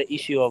with the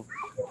issue of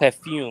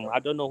perfume. I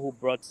don't know who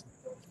brought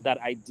that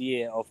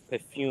idea of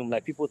perfume.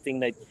 Like, people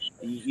think that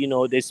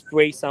they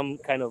spray some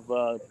kind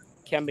of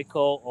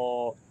chemical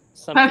or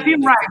something.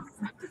 Perfume, right?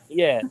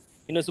 Yeah.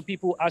 So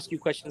people ask you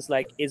questions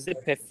like, is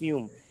it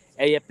perfume?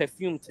 A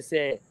perfume to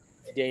say,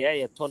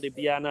 but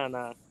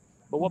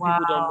what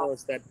people don't know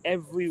is that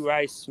every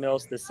rice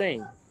smells the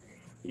same.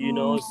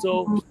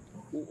 So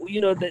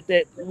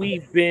that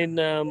we've been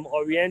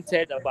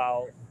oriented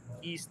about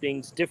these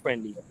things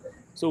differently.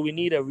 So we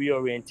need a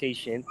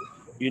reorientation.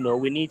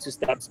 We need to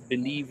start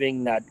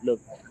believing that, look,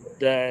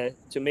 the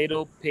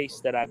tomato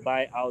paste that I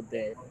buy out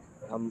there,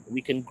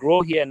 we can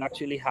grow here and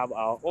actually have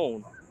our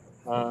own.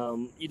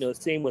 You know,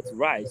 same with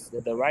rice.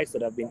 The rice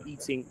that I've been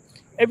eating,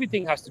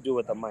 everything has to do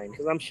with the mind.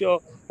 Because I'm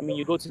sure, I mean,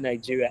 you go to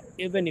Nigeria,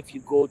 even if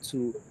you go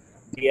to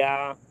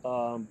their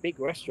big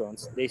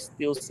restaurants, they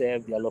still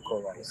serve their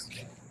local rice,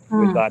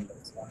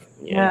 regardless.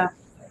 Yeah,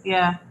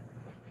 yeah.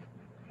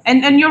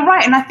 And you're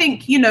right. And I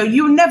think, you know,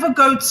 you'll never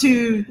go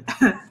to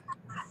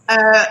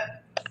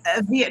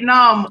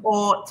Vietnam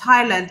or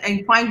Thailand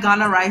and find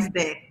Ghana rice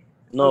there.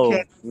 No,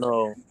 Okay.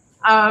 no.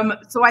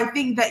 So I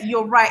think that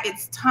you're right.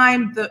 It's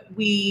time that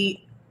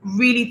we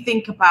really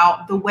think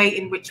about the way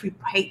in which we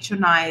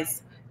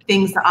patronize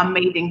things that are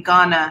made in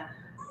Ghana,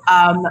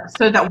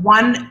 so that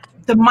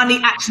the money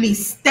actually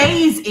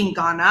stays in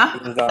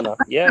Ghana. In Ghana,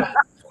 yeah.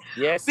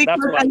 Yes, Because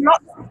that's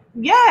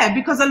why.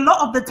 because a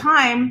lot of the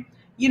time,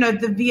 you know,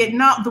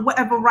 the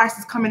whatever rice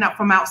is coming up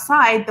from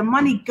outside, the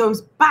money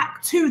goes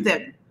back to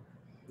them.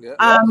 Yeah.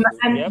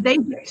 And they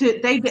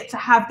get to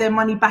have their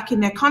money back in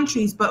their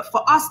countries. But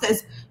for us,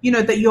 there's, you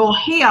know, that you're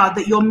here,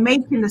 that you're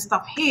making the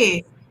stuff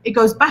here, it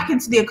goes back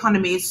into the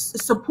economy. It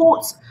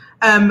supports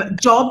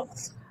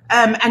jobs,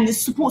 and it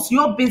supports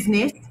your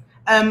business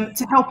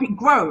to help it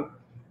grow.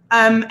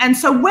 And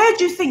so where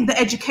do you think the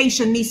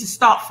education needs to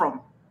start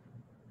from?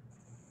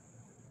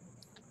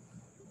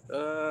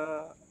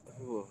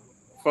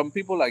 From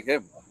people like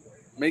him,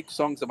 make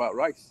songs about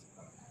rice.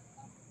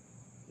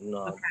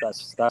 No,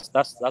 that's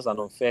an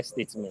unfair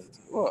statement.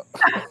 What?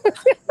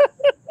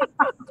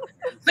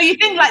 So you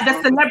think like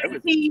the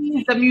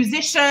celebrities, the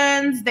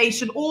musicians, they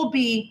should all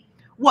be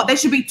what? They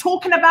should be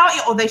talking about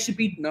it, or they should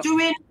be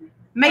doing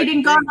made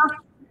in Ghana?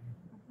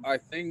 I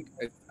think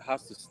it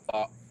has to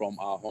start from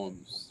our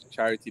homes.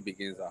 Charity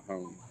begins at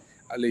home.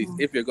 At least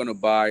if you're going to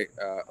buy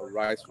a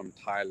rice from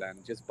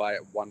Thailand, just buy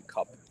it 1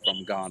 cup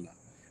from Ghana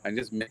and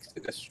just mix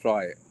it, just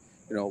try it.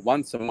 You know,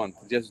 once a month,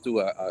 just do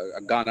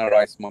a Ghana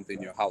rice month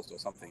in your house or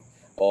something,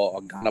 or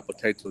a Ghana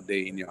potato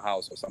day in your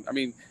house or something. I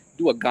mean,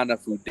 do a Ghana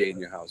food day in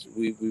your house.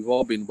 We've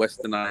all been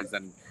westernized,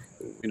 and,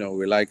 you know,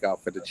 we like our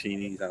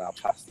fettuccinis and our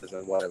pastas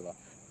and whatever.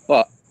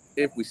 But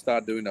if we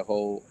start doing the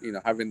whole, you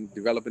know,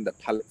 developing the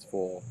palate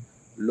for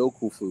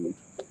local food,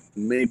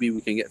 maybe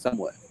we can get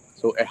somewhere.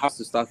 So it has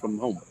to start from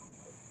home.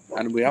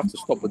 And we have to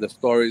stop with the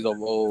stories of,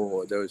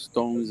 oh, there are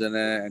stones in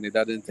it and it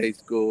doesn't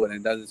taste good and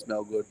it doesn't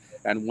smell good.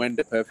 And when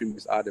the perfume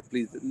is added,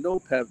 please,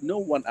 no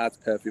one adds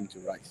perfume to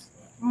rice.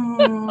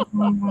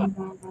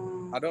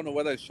 I don't know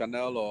whether it's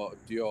Chanel or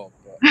Dior,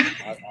 but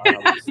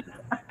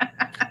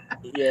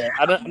Yeah,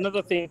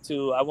 another thing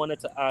too I wanted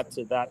to add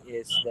to that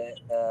is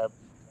that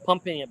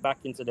pumping it back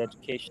into the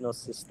educational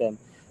system,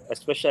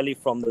 especially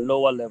from the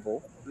lower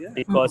level,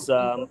 because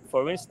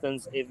for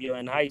instance, if you're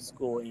in high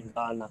school in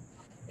Ghana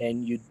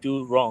and you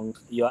do wrong,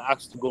 you're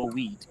asked to go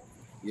weed.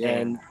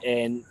 And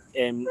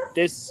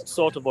this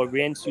sort of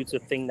orients you to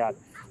think that,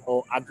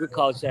 oh,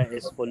 agriculture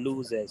is for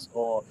losers,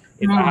 or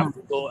if I have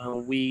to go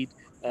and weed,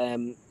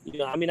 you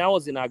know, I mean, I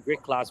was in agri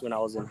class when I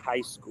was in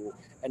high school,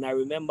 and I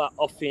remember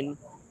often,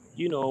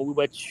 you know, we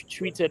were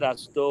treated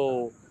as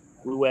though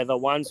we were the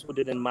ones who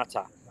didn't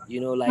matter, you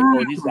know, like,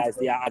 oh, these guys,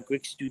 they are agri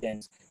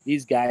students,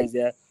 these guys,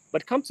 they're,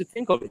 but come to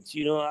think of it,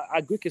 you know,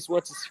 agri is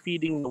what is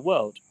feeding the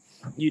world.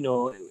 You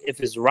know, if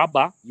it's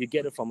rubber, you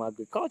get it from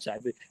agriculture.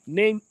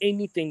 Name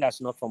anything that's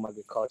not from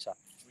agriculture.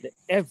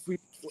 Every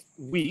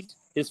weed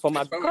is from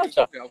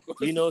agriculture.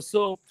 You know,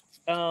 so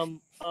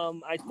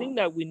I think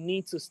that we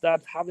need to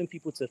start having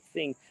people to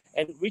think.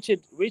 And Richard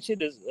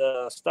has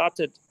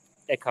started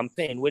a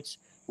campaign which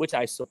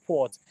I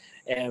support,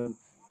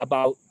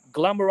 about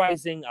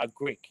glamorizing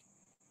agric,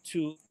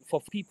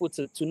 for people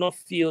to not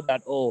feel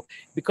that, oh,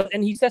 because,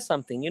 and he says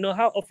something, you know,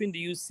 how often do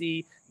you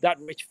see that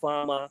rich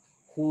farmer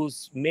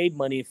who's made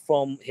money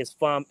from his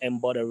farm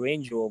and bought a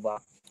Range Rover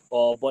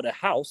or bought a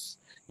house,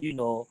 you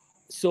know?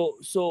 So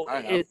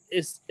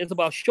it's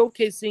about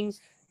showcasing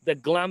the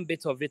glam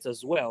bit of it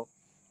as well,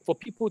 for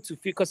people to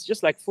feel, because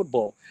just like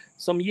football,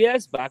 some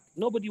years back,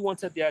 nobody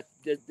wanted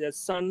their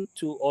son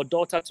or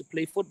daughter to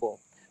play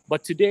football.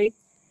 But today,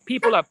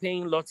 people are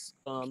paying lots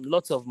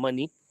of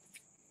money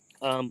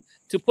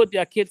to put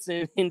their kids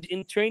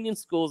in training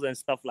schools and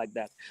stuff like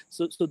that.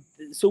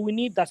 So we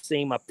need that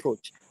same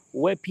approach,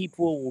 where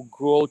people will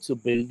grow to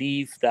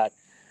believe that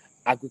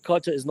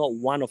agriculture is not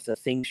one of the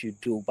things you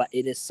do, but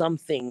it is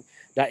something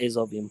that is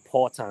of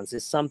importance.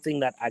 It's something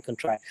that I can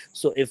try.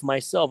 So if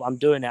myself, I'm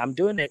doing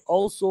it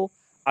also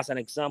as an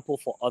example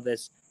for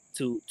others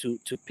to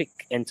pick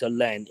and to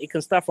learn. It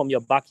can start from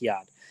your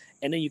backyard,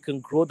 and then you can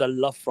grow the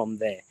love from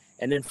there.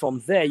 And then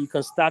from there, you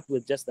can start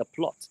with just a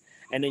plot,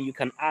 and then you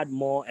can add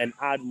more and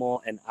add more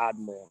and add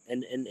more.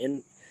 And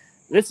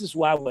this is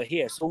why we're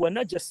here. So we're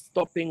not just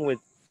stopping with.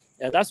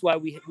 That's why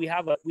we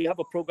have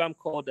a program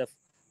called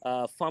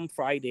the Farm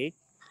Friday,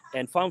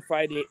 and Farm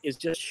Friday is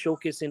just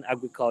showcasing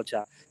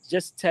agriculture,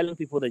 just telling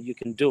people that you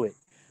can do it.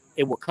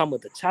 It will come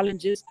with the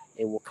challenges,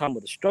 it will come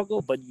with the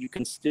struggle, but you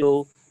can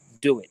still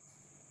do it.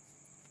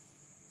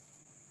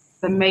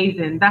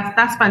 Amazing.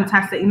 That's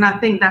fantastic, and I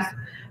think that's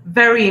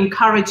very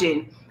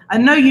encouraging. I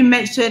know you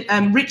mentioned,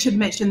 Richard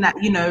mentioned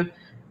that, you know,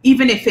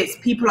 even if it's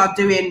people are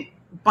doing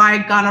buy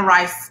Ghana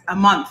rice a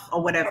month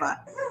or whatever,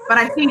 but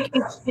I think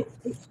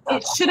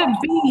it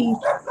shouldn't be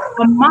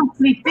a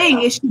monthly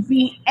thing. It should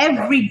be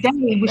every day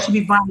we should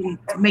be buying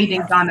made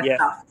in Ghana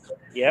stuff.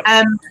 Yep.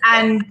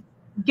 And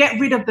get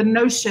rid of the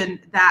notion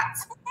that,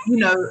 you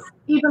know,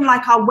 even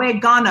like our Wear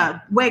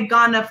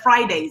Ghana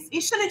Fridays,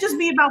 it shouldn't just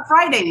be about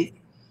Fridays.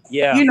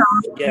 Yeah. You know,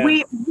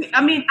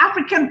 I mean,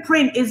 African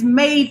print is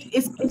made,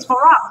 it's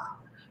for us.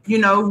 You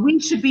know, we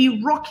should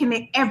be rocking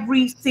it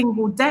every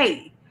single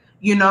day,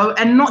 you know,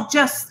 and not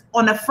just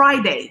on a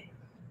Friday,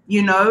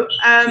 you know.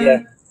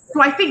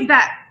 So I think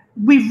that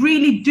we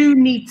really do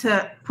need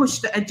to push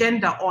the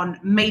agenda on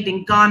made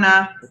in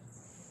Ghana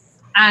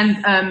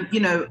and, you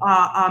know,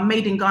 our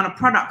made in Ghana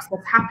products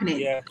that's happening.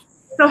 Yeah.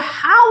 So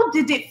how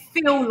did it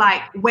feel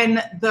like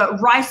when the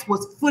rice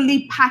was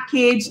fully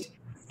packaged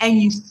and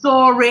you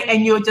saw it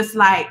and you're just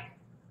like,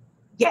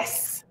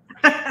 yes?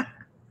 How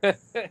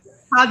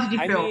did you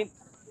feel? I mean,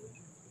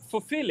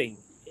 fulfilling.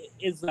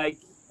 It's like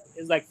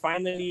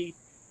finally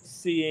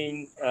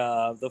seeing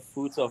the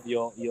fruits of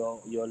your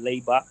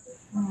labor,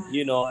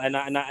 you know. And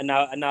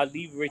I'll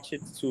leave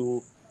Richard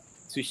to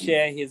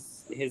share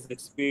his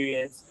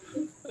experience.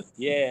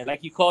 Yeah,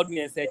 like he called me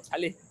and said,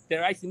 "Charlie, the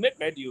rice made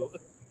ready."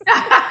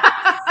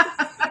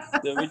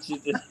 So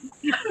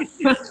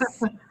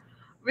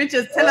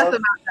Richard, tell us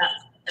about that.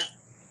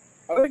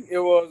 I think it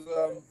was.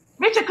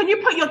 Richard, can you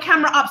put your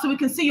camera up so we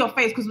can see your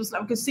face, because we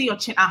can see your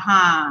chin?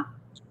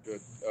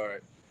 Good. All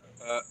right.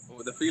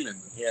 With the feeling.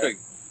 Yeah.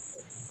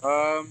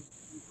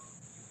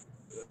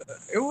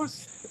 It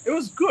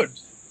was good,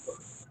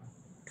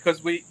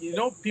 because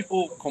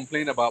people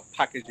complain about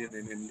packaging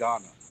in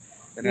Ghana,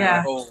 and they're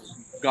like, oh,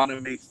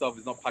 Ghana made stuff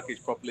is not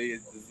packaged properly,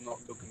 it does not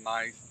look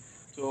nice.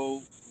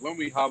 So when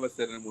we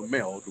harvested and we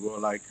milled, we were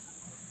like,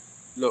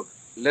 look,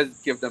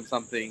 let's give them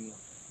something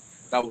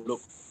that would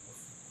look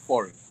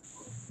foreign.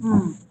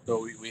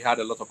 So we had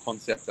a lot of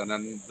concepts, and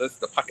then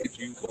the package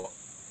you got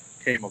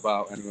came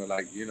about, and we were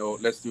like,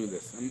 let's do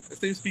this. And it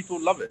seems people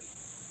love it.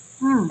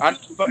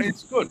 But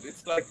it's good.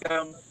 It's like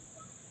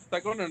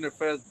going on the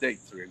first date,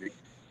 really,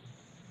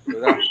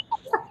 with that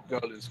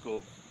girl in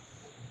school.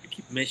 We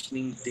keep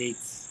mentioning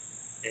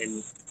dates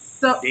and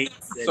dates.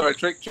 Sorry,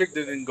 Trick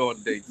didn't go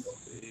on dates.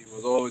 He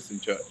was always in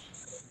church.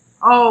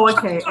 Oh,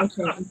 okay. I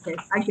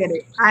get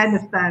it. I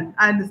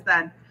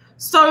understand.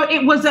 So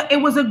it was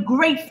a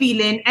great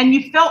feeling, and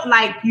you felt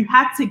like you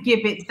had to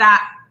give it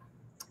that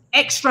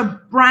extra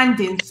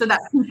branding so that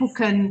people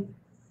can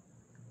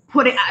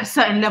put it at a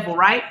certain level,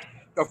 right?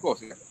 Of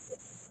course, yeah.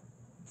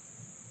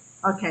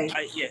 Okay.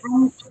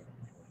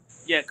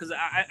 Yeah, because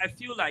I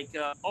feel like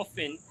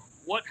often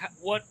what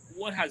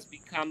has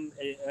become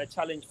a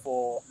challenge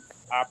for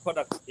our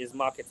products is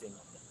marketing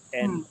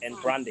and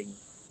branding.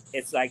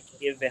 It's like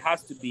if it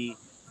has to be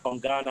from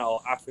Ghana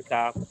or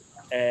Africa,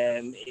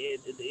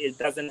 it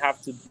doesn't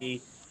have to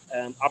be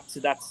up to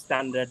that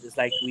standard. It's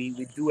like we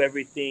do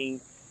everything,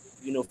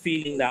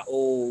 feeling that,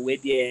 oh, we're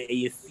there,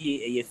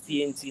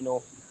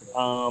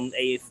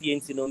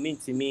 mean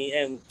to me,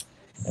 and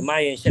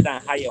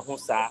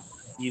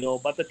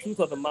but the truth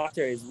of the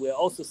matter is we're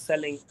also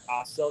selling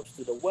ourselves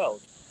to the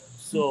world.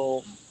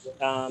 So,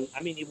 I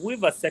mean, if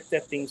we've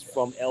accepted things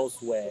from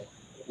elsewhere,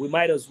 we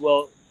might as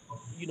well,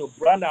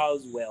 brand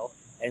ours well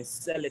and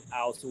sell it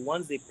out. So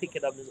once they pick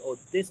it up,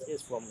 this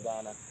is from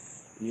Ghana,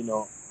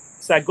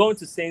 It's like going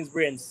to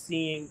Sainsbury and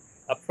seeing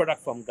a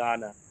product from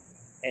Ghana,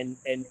 and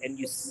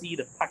you see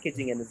the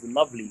packaging and it's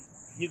lovely.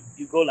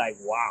 You go like,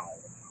 wow.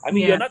 I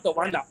mean, you're not the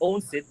one that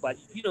owns it, but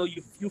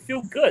you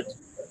feel good.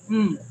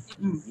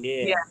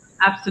 Yeah,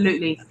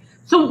 absolutely.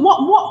 So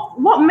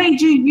what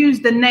made you use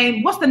the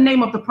name? What's the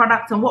name of the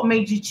product, and what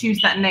made you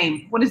choose that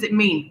name? What does it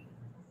mean?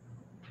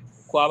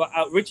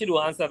 Richard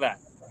will answer that.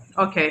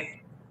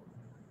 Okay.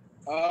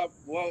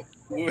 Well,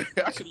 we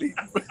actually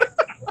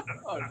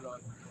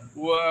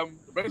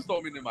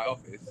brainstorming in my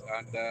office,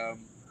 and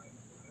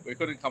we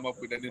couldn't come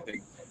up with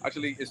anything.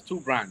 Actually, it's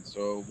two brands.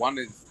 So one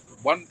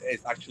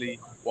is actually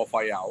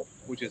woefully,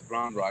 which is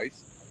brown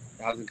rice.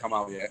 It hasn't come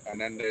out yet. And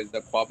then there's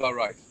the Koaba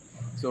Rice.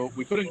 So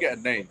we couldn't get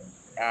a name.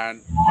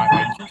 And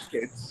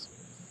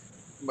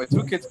my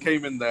two kids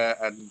came in there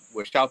and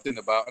were shouting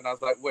about, and I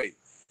was like, wait.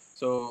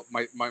 So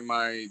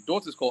my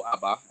daughter's called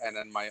Abba, and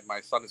then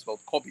my son is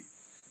called Kobe.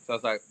 So I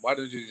was like, why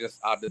don't you just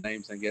add the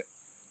names and get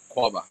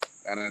Koaba?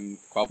 And then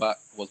Koaba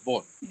was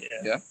born.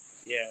 Yeah.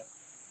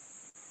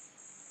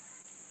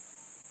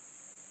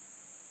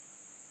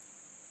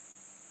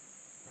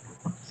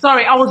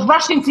 Sorry, I was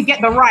rushing to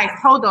get the rice.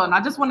 Hold on, I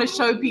just want to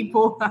show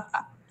people.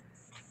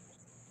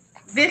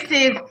 This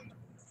is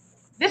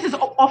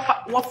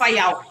woefully.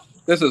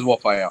 This is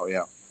woefully,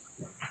 yeah.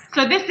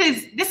 So this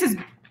is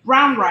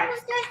brown rice.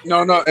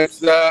 No, it's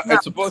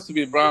supposed to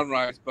be brown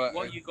rice, but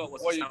what you got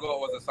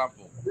was a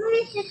sample.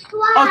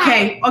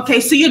 Okay.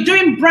 So you're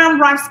doing brown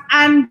rice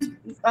and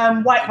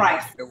white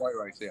rice. The white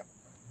rice, yeah.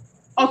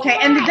 Okay,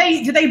 and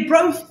do they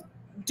both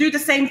do the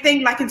same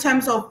thing, like in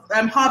terms of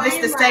harvest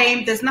the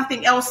same? There's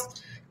nothing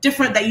else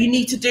different that you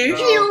need to do?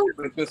 No,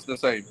 it's just the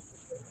same.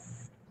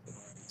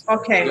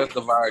 Okay. Just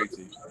the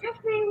variety.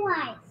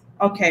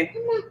 Okay.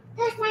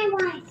 That's my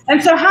rice.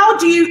 And so how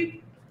do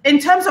you, in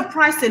terms of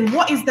pricing,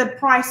 what is the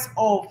price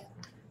of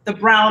the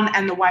brown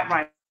and the white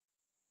rice?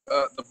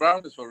 The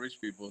brown is for rich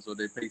people, so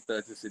they pay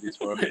 30 cedis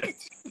for it.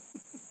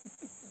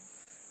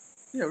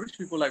 Yeah, rich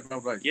people like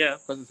brown rice. Yeah,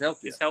 because it's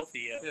healthy. it's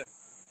healthy. Yeah.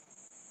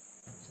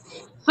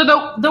 So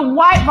the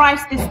white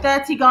rice is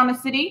 30 Ghana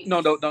cedi?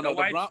 No. The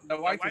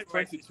white is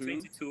rice 22, is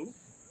 22,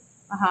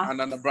 Uh-huh. and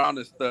then the brown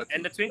is 30.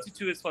 and the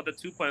 22 is for the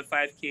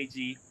 2.5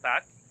 kg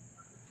pack,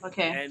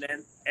 Okay.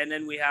 and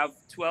then we have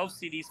 12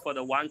 cedis for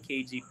the 1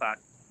 kg pack,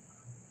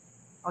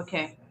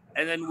 Okay.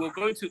 and then we're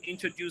going to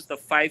introduce the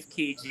 5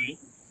 kg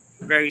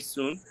very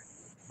soon,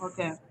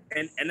 Okay.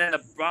 and then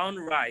the brown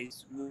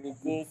rice will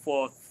go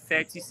for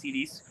 30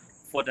 cedis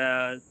for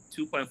the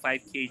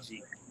 2.5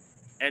 kg,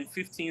 and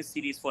 15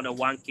 cedis for the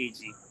 1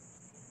 kg.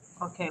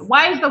 Okay.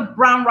 Why is the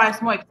brown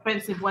rice more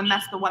expensive when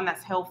that's the one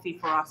that's healthy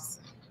for us?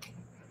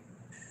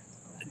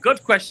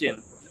 Good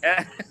question.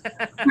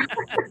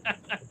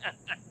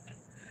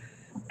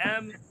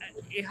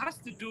 It has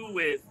to do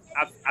with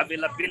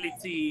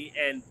availability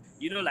and,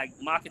 like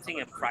marketing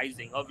and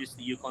pricing.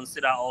 Obviously, you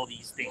consider all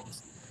these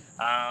things.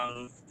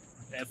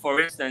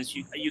 For instance,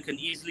 you can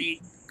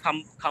easily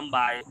come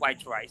by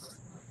white rice,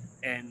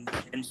 and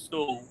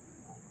so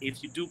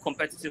if you do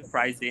competitive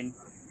pricing,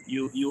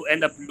 you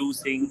end up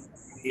losing.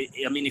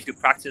 I mean, if you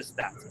practice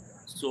that.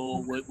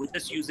 So we're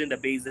just using the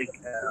basic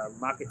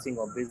marketing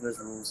or business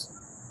rules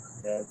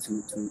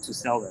to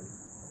sell them.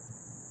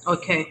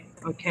 Okay.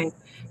 Okay.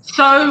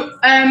 So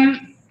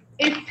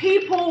if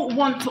people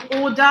want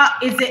to order,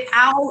 is it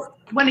out?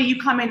 When are you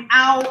coming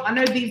out? I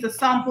know these are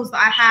samples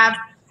that I have.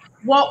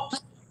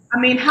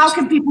 How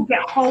can people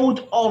get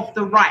hold of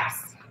the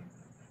rice?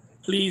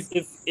 Please,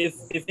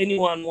 if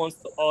anyone wants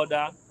to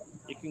order,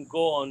 you can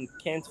go on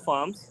Kent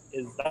Farms.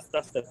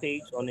 That's the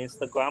page on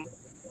Instagram,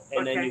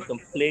 and then you can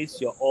place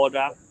your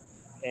order,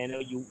 and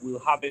you will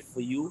have it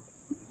for you.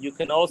 You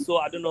can also,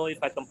 I don't know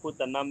if I can put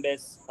the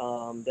numbers.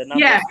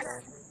 Yeah.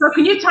 So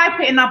can you type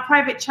it in our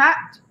private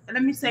chat?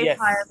 Let me say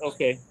hi.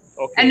 Okay.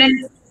 And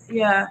then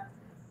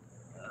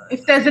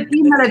if there's an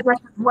email address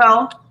as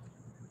well.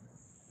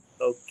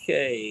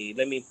 Okay,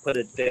 let me put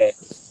it there.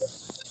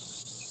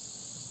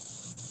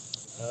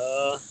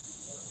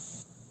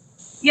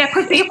 Yeah,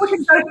 Christy, if we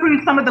can go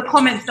through some of the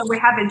comments that we're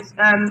having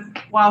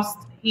whilst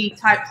he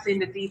types in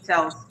the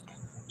details.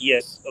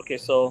 Yes. Okay.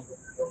 So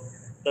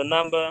the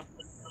number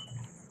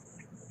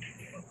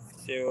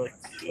 02.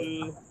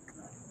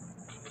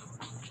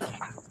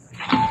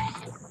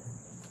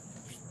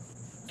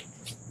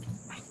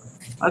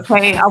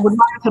 Okay, I would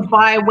like to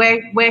buy.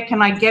 Where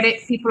can I get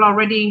it? People are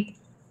already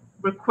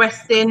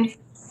requesting.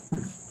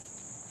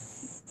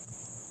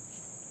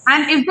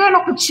 And is there an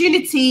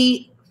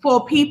opportunity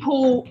for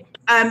people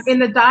in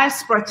the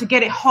diaspora to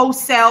get it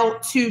wholesale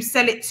to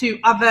sell it to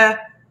other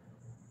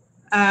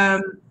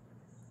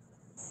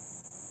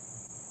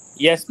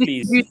Yes,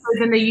 please.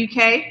 distributors in the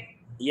UK?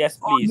 Yes,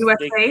 please.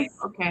 USA?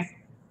 Okay.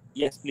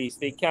 Yes, please.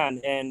 They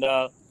can. And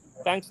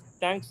thanks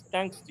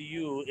to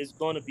you, it's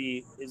going to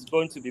be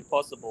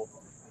possible.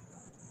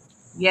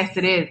 Yes,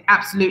 it is.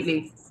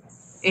 Absolutely.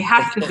 It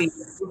has to be,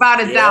 without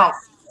a doubt.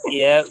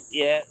 Yeah.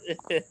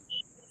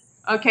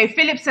 Okay,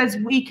 Philip says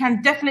we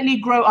can definitely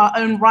grow our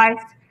own rice.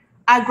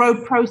 Agro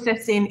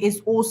processing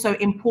is also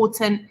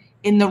important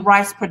in the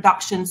rice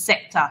production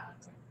sector.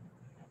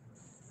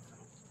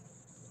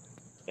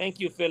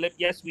 Thank you, Philip.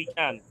 Yes, we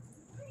can.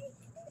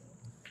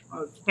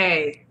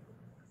 Okay.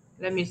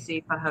 Let me see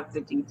if I have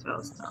the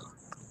details now.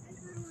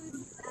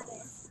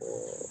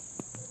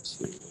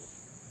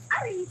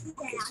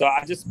 So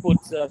I just put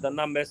the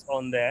numbers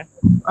on there.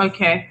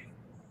 Okay,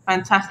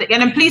 fantastic.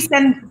 And then please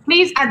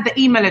add the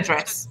email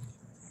address.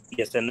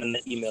 Yes, and then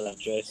the email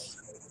address.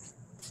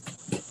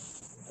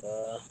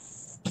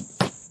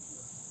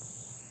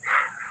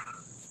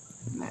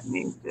 Let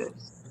me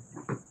just.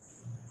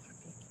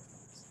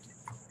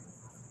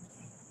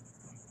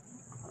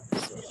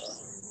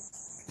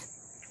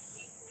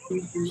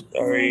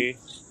 Sorry.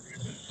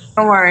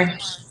 Don't worry.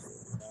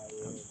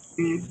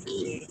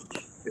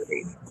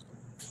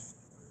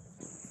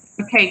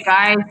 Okay,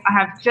 guys, I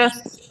have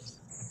just.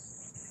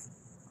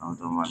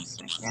 Hold on 1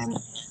 second.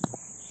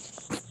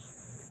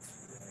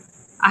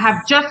 I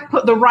have just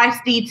put the rice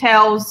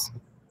details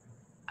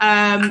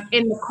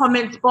in the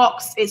comments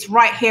box. It's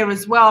right here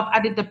as well. I've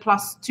added the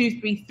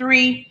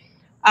 +233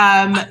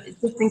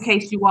 just in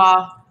case you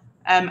are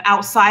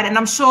outside. And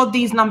I'm sure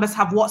these numbers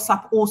have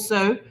WhatsApp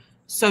also,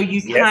 so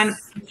you can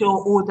put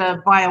your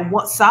order via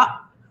WhatsApp.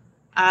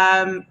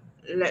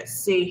 Let's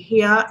see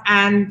here.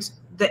 And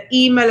the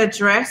email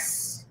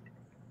address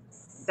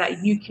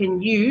that you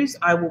can use,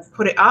 I will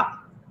put it up.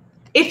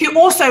 If you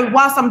also,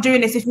 whilst I'm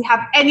doing this, if you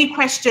have any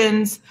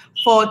questions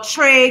for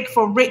Trig,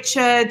 for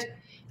Richard,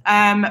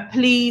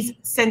 please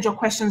send your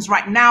questions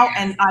right now,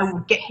 and I will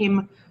get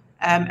him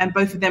and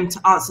both of them to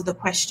answer the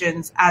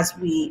questions as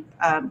we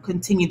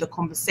continue the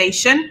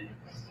conversation.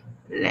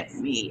 Let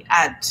me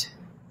add.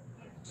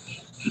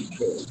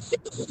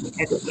 Let me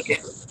edit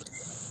it.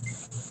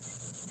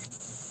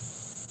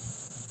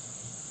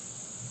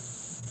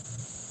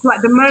 So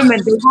at the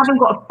moment, they haven't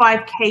got a 5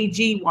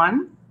 kg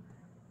one,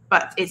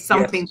 but it's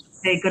something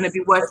they're going to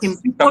be working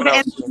before the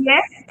end of the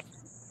year.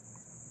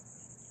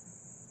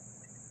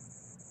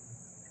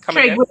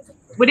 Craig,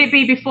 would it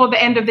be before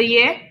the end of the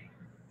year?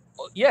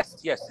 Oh, yes,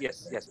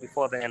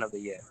 before the end of the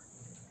year.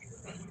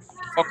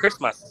 For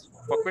Christmas.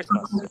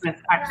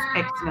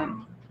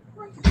 Excellent.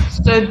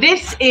 So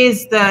this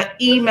is the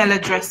email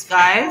address,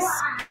 guys.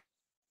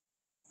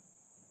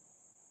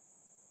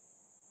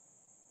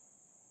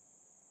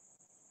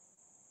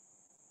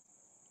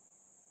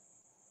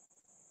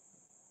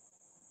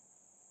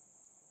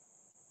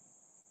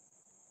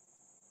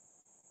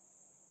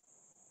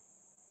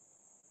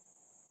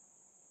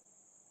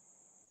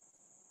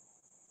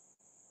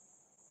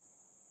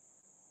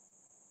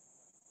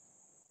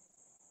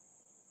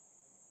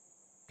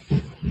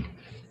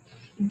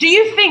 Do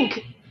you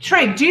think,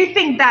 Trig,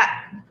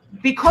 that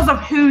because of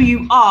who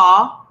you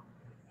are,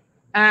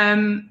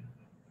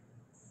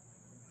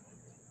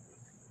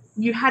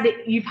 you've had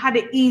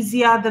it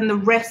easier than the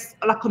rest,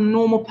 like a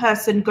normal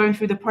person going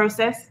through the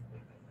process?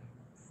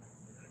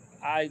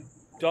 I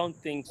don't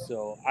think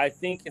so. I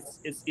think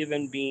it's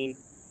even been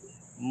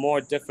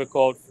more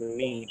difficult for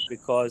me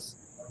because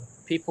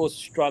people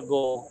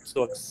struggle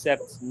to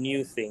accept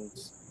new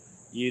things,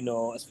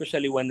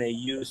 especially when they're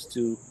used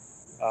to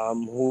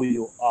who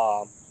you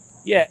are.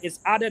 Yeah, it's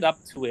added up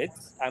to it,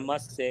 I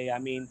must say. I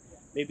mean,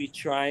 maybe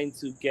trying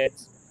to get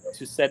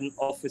to certain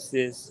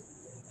offices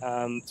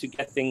to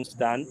get things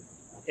done,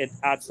 it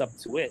adds up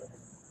to it.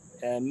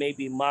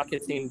 Maybe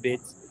marketing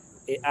bits,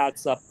 it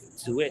adds up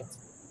to it.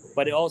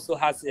 But it also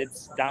has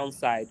its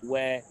downside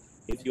where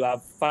if you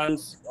have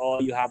fans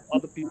or you have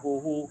other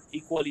people who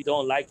equally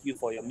don't like you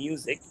for your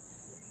music,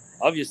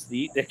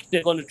 obviously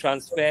they're going to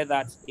transfer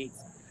that hate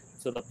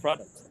to the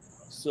product.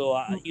 So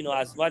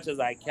as much as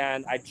I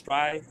can, I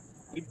try,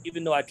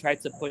 even though I try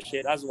to push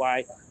it. That's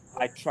why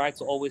I try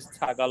to always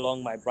tag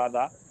along my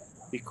brother,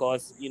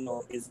 because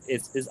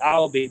it's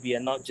our baby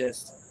and not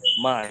just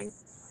mine.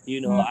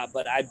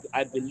 But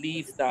I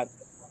believe that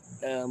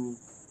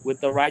with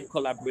the right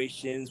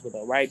collaborations, with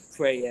the right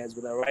prayers,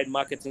 with the right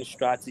marketing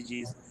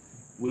strategies,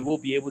 we will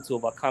be able to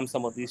overcome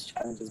some of these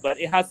challenges. But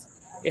it has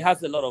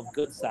a lot of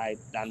good side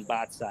than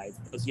bad side.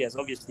 Because yes,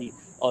 obviously,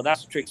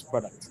 that's Trig's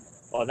product,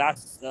 or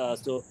that's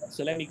so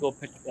let me go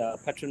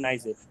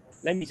patronize it.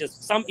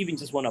 Some even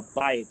just want to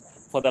buy it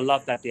for the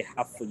love that they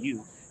have for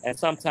you. And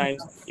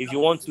sometimes if you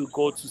want to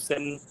go to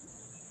certain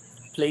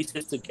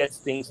places to get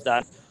things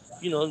done,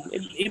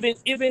 even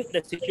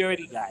the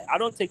security guy, I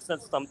don't take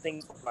some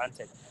things for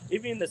granted.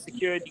 Even the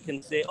security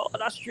can say, "Oh,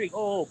 that's Trig.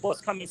 Oh, boss,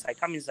 come inside,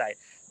 come inside."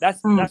 That's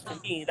for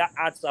me, that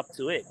adds up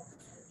to it.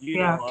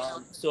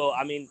 So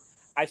I mean,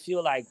 I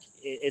feel like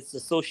it's a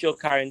social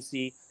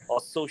currency or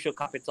social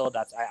capital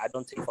that I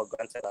don't take for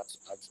granted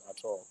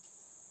at all.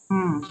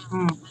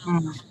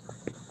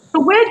 So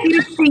where do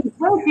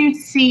you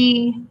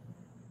see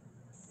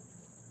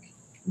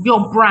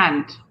your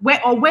brand?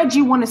 Where do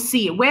you want to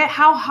see it? Where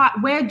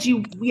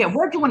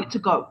do you want it to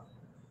go?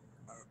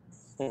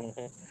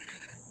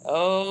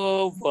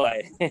 Oh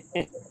boy.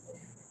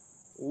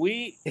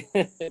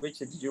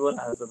 Richard, did you want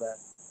to answer that?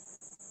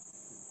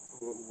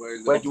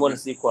 Where do you want to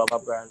see Koaba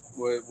brand?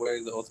 Where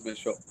is the ultimate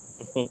shop?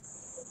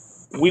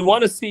 We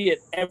want to see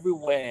it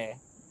everywhere.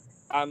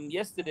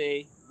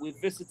 Yesterday we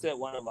visited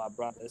one of our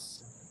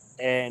brothers,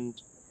 and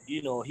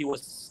he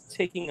was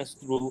taking us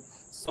through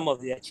some of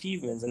the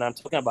achievements, and I'm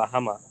talking about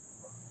Hammer.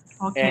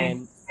 Okay.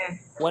 And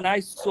when I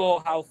saw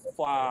how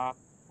far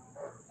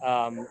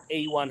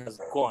A1 has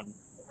gone,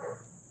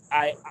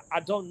 I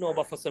don't know,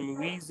 but for some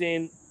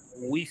reason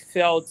we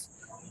felt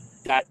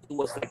that it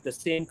was like the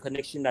same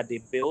connection that they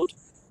built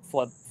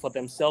for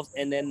themselves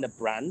and then the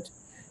brand,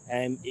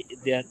 and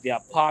their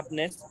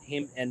partners,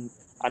 him and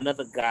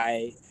another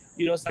guy.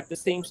 It's like the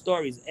same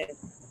stories,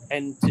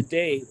 and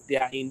today they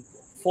are in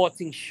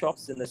 14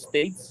 shops in the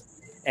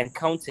States and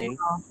counting.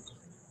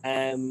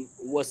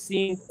 We're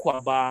seeing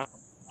Koaba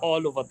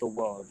all over the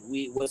world.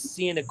 We're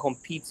seeing it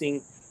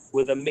competing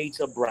with the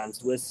major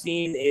brands. We're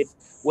seeing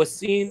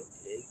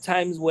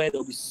times where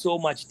there'll be so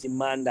much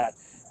demand that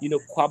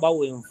Koaba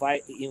will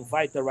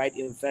invite the right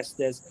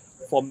investors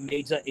for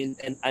major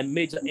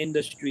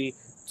industry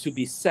to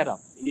be set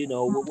up.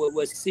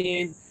 We're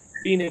seeing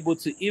being able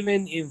to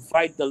even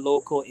invite the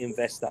local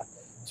investor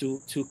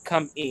to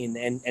come in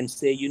and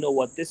say, you know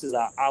what, this is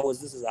ours,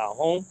 this is our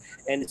home,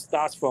 and it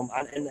starts from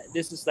and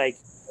this is like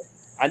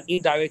an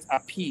indirect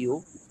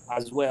appeal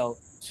as well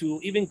to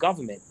even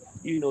government,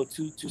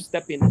 to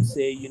step in and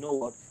say, you know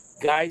what,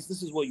 guys,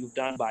 this is what you've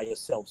done by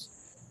yourselves.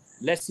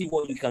 Let's see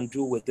what we can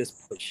do with this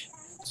push.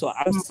 So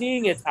I'm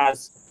seeing it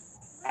as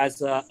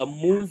a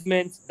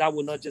movement that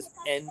will not just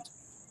end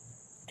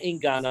in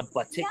Ghana,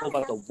 but take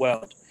over the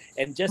world.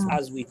 And just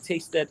as we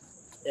tasted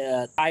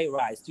Thai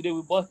rice today,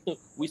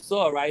 we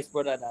saw a rice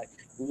product that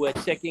we were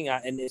checking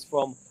out, and it's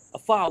from a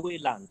faraway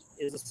land.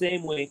 It's the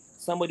same way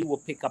somebody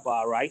will pick up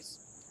our rice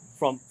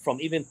from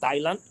even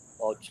Thailand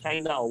or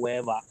China or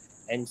wherever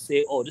and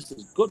say, "Oh, this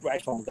is good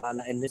rice from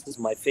Ghana, and this is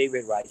my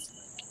favorite rice."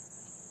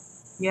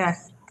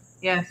 Yes.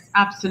 Yes,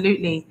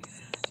 absolutely.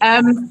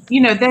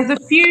 You know, there's a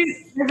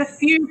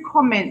few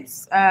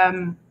comments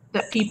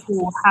that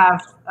people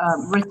have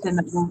written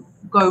that we'll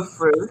go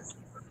through.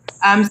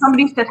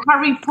 Somebody said,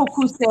 Harry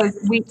Poku says,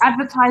 we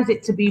advertise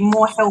it to be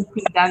more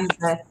healthy than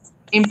the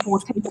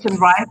importation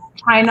rice.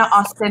 China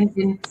are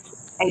sending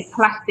a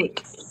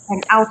plastic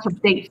and out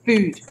of date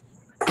food.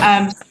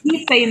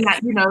 He's saying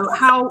that, you know,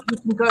 how we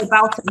can go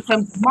about it in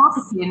terms of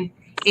marketing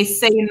is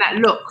saying that,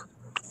 look,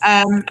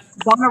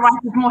 Ghana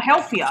rice is more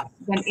healthier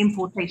than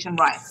importation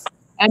rice.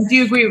 Do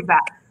you agree with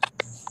that?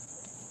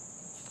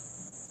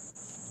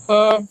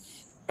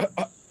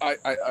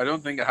 I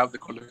don't think I have the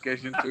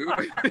qualification to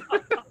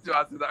to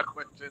answer that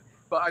question.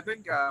 But I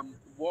think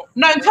what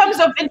No, in terms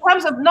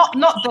of not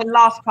the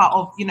last part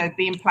of, you know,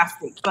 being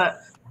plastic,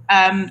 but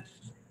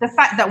the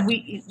fact that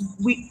we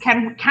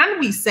can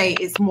we say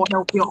it's more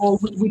healthier, or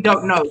we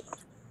don't know.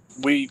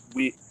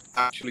 we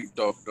actually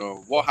don't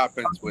know. What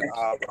happens with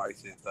our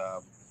rice is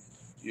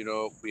you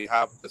know, we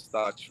have the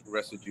starch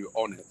residue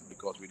on it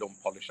because we don't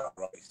polish our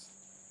rice,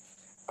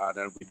 and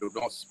then we do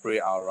not spray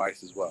our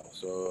rice as well.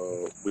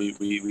 So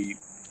we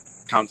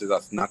count it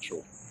as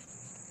natural.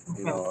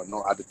 You know,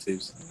 no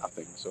additives,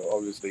 nothing. So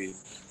obviously,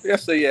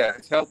 yes, so yeah,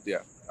 it's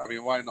healthier. I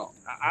mean, why not?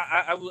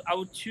 I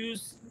would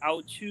choose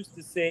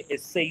to say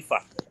it's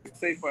safer. It's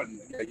safer, and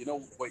yeah, you know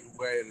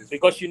where it is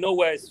because from. you know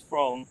where it's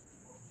from,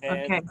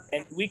 and Okay.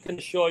 and we can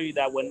assure you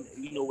that when,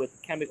 you know,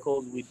 with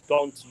chemicals, we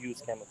don't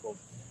use chemicals.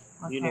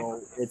 Okay. You know,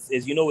 it's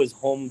you know, it's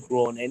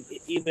homegrown, and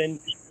even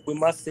we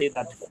must say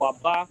that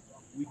Koaba,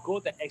 we go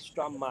the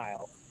extra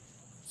mile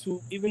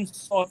to even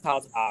sort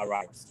out our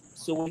rice.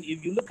 So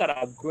if you look at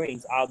our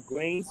grains,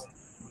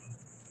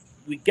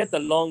 we get the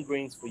long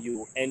grains for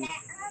you, and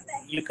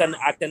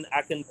I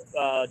can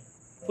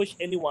push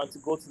anyone to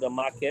go to the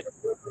market,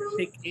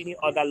 pick any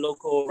other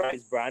local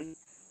rice brand,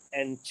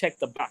 and check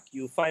the back.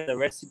 You find the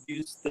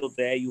residue still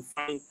there. You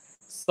find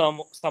some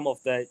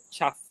of the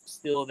chaff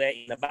still there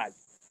in the bag.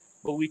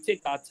 But we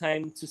take our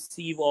time to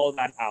sieve all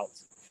that out.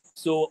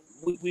 So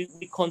we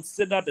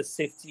consider the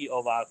safety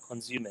of our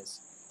consumers.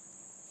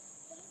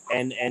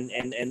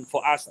 And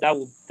for us, that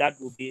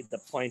will be the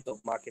point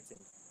of marketing.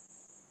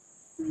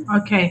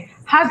 Okay.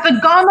 Has the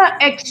Ghana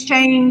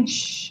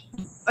exchange,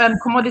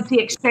 commodity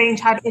exchange,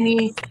 had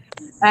any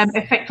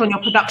effect on your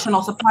production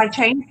or supply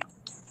chain?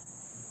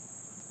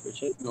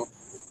 Richard? No,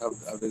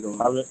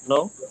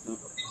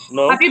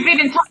 no. Have you been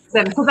in touch with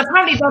them? Because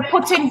apparently they're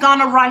putting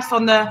Ghana rice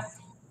on the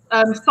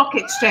stock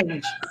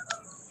exchange.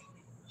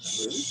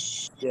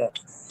 Yeah,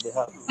 they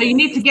have. So you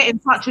need to get in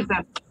touch with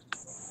them.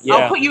 Yeah.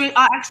 I'll put you in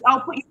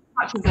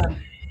touch with them.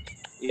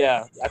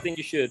 Yeah, I think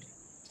you should.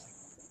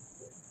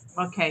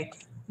 Okay.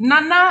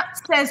 Nana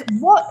says,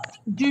 what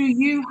do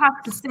you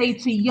have to say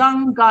to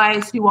young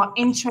guys who are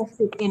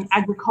interested in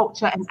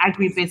agriculture and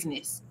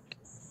agribusiness?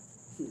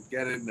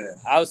 Get in there.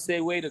 I'll say,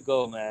 way to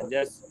go, man.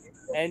 Just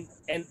and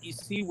you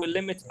see, we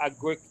limit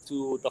agri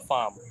to the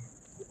farm.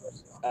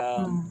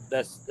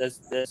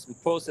 There's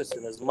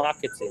processing, there's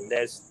marketing,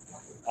 there's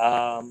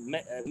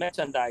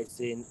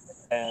merchandising,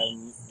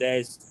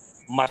 there's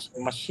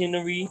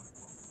machinery,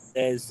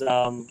 there's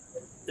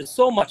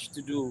so much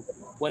to do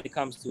when it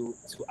comes to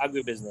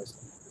agribusiness.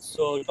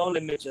 So don't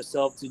limit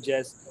yourself to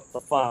just the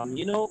farm.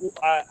 You know,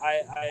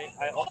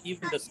 I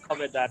even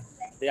discovered that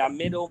there are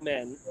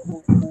middlemen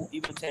who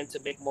even tend to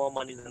make more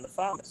money than the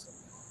farmers.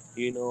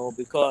 You know,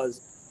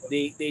 because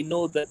they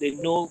know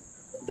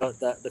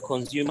the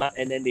consumer,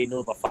 and then they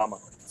know the farmer.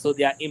 So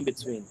they are in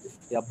between.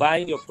 They are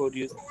buying your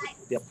produce,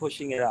 they are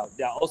pushing it out.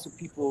 There are also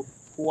people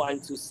who are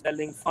into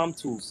selling farm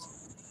tools.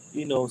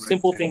 You know,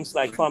 simple things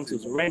like farm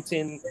tools,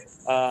 renting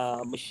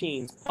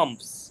machines,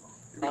 pumps,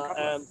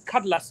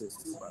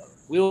 cutlasses,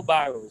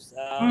 wheelbarrows,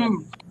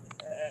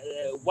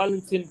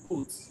 Wellington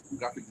boots,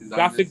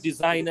 graphic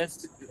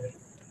designers.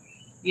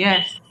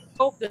 Yes.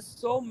 So there's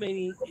so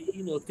many,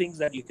 you know, things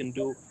that you can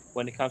do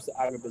when it comes to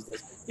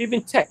agribusiness.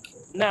 Even tech.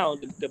 Now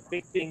the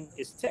big thing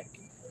is tech.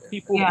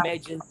 People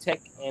imagine tech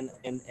and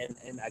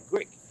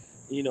agri.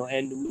 You know,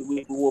 and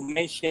we will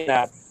mention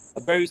that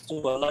very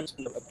soon we're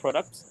launching a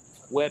product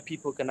where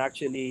people can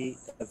actually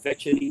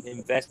virtually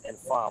invest and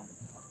farm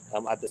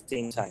at the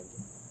same time.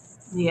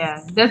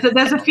 Yeah, there's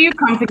a few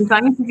companies. I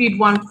interviewed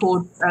one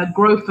called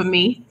Grow for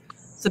Me.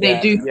 So they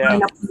do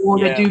pineapple,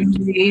 they do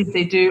maize,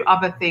 they do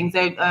other things.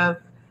 They,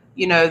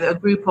 you know, a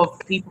group of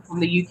people from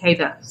the UK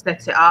that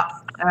sets it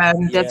up.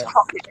 There's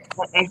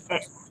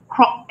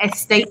crop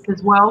estates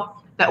as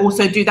well that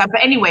also do that.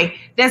 But anyway,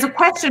 there's a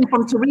question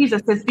from Teresa.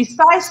 Says,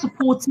 besides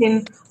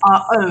supporting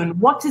our own,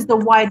 what is the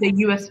wider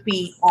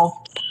USP of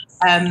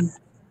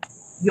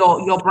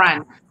your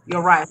brand,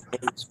 your rice?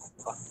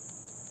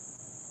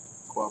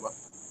 Koaba.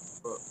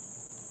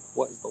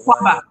 What is the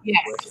Koaba,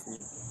 yeah.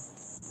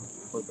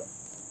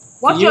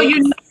 What's your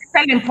unique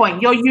selling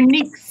point? Your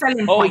unique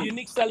selling point. Oh,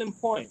 unique selling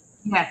point.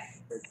 Yeah.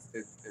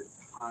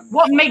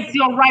 What makes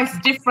your rice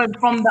different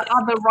from the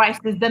other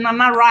rices, the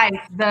Nana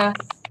rice, the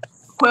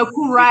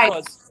Kweku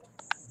rice?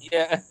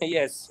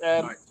 Yes.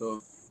 All right.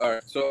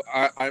 So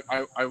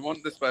I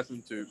want this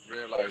person to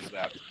realize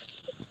that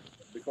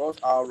because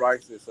our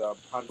rice is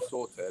hand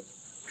sorted,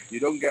 you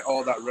don't get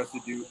all that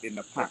residue in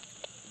the pack.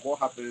 What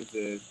happens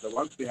is the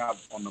ones we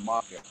have on the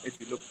market, if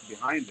you look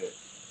behind it,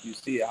 you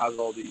see it has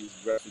all these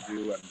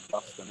residue and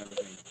dust and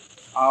everything.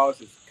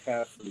 Ours is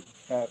carefully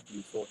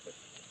sorted,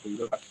 so you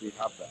don't actually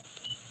have that,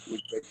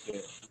 which makes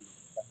it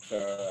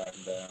better.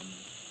 And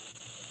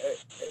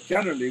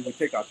generally, we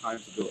take our time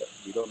to do it.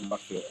 We don't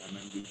rush it, and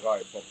then we dry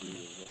it properly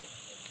as well.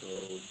 So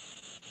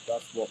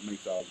that's what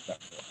makes ours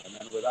better. And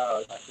then with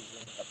our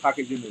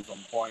packaging is on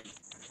point,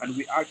 and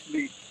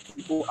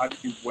people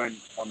actually went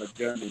on a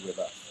journey with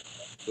us.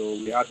 So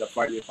we had the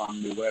Friday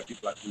family where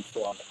people actually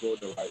saw us grow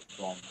the rice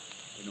from,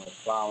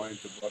 plowing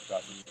to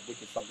broadcasting,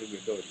 which is something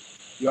we're doing.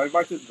 You're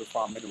invited to the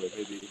farm anyway,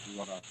 maybe if you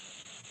wanna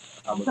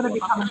have a go.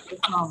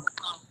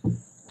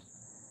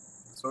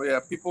 So yeah,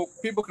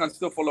 people can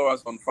still follow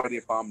us on Friday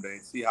Farm Day,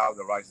 see how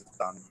the rice is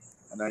done,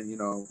 and then you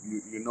know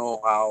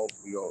how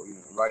your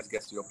rice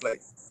gets to your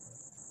plate.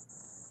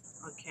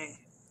 Okay,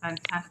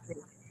 fantastic.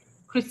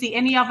 Chrissy,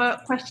 any other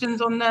questions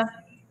on the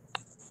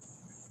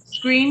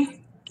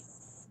screen?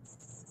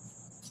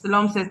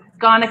 Salom says,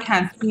 Ghana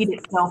can feed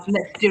itself.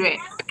 Let's do it.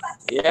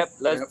 Yep,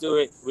 let's do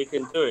it. We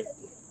can do it.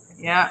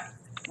 Yeah.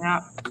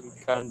 We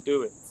can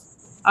do it.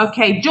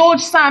 Okay,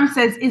 George Sam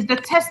says, is the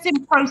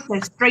testing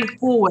process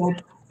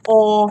straightforward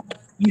or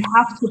you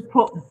have to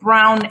put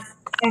brown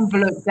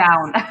envelope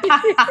down?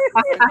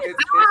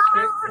 It's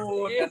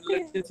straightforward and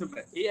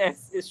legitimate.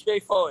 Yes, it's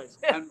straightforward.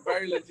 And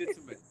very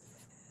legitimate.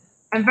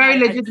 And very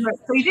legitimate.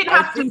 So you didn't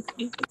have to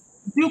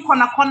do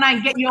corner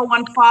and get your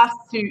one fast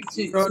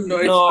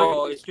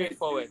No, it's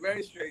straightforward. It's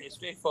very straight. It's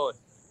straightforward.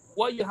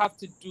 What you have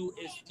to do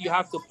is you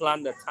have to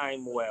plan the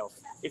time well.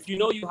 If you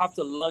know you have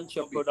to launch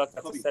your product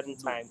at a certain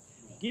time,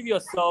 give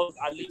yourself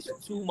at least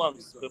 2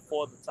 months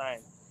before the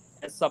time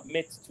and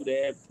submit to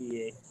the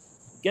FDA.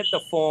 Get the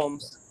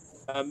forms.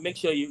 Make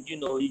sure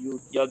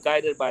you're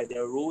guided by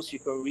their rules. You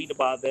can read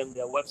about them.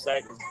 Their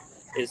website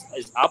is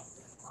up.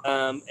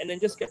 And then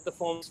just get the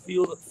forms,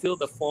 fill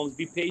the forms,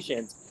 be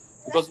patient.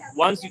 Because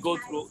once you go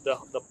through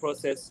the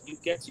process, you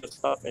get your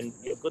stuff and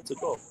you're good to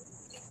go.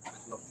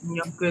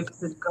 You're good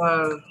to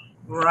go.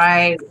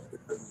 Right.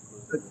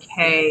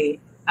 Okay.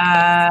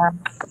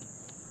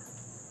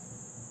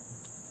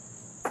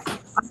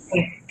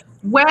 Okay.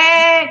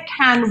 Where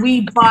can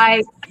we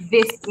buy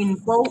this in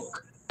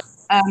bulk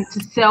to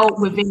sell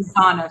within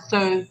Ghana?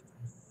 So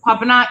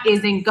Kwabena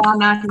is in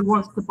Ghana. He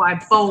wants to buy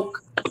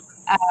bulk.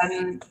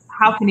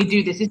 How can he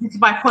do this? Is this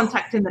by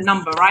contacting the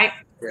number, right?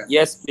 Yeah.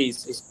 Yes,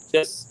 please. It's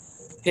just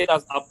hit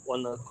us up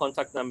on the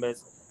contact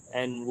numbers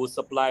and we'll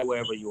supply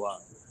wherever you are.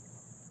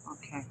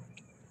 Okay.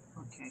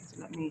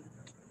 So let me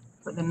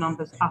put the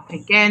numbers up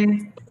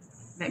again.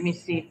 Let me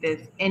see if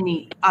there's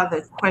any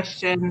other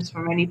questions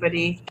from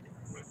anybody.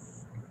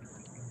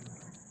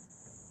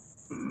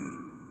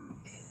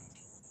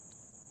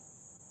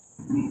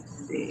 Let me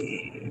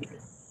see.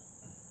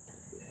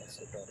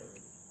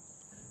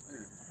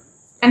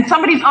 And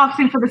somebody's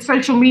asking for the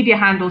social media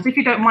handles. If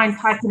you don't mind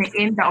typing it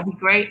in, that would be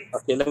great.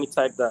 Okay, let me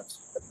type that.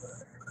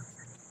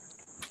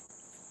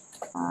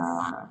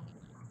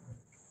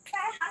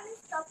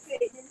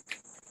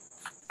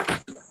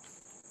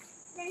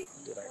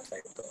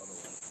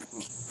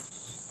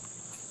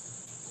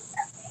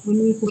 We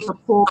need to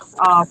support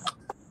our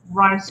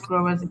rice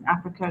growers in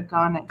Africa,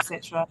 Ghana,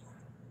 etc.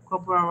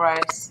 Koaba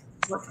Rice.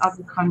 What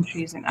other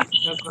countries in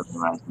Africa grow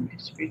rice and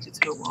distribute it to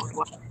the world?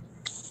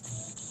 I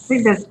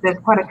think there's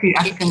quite a few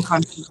African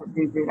countries that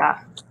do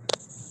that.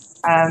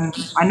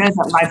 I know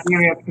that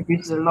Liberia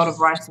produces a lot of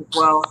rice as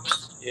well.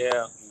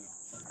 Yeah.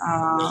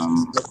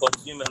 They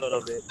consume a lot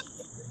of it.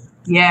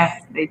 Yeah,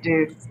 they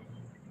do.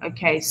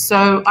 Okay,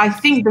 so I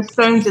think the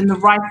stones in the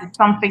rice is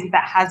something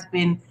that has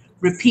been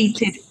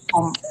repeated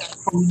from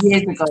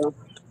years ago.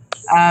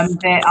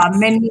 There are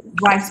many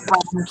rice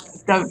brands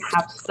that don't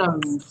have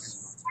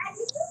stones.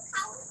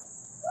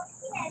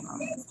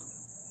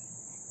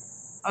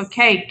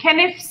 Okay,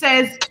 Kenneth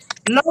says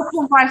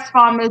local rice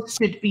farmers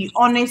should be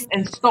honest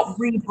and stop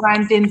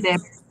rebranding their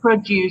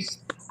produce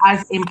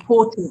as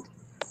imported.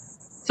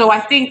 So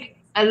I think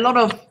a lot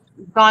of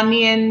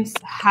Ghanaians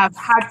have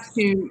had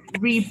to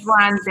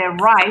rebrand their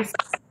rice,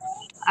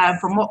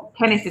 from what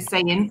Kenneth is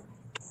saying,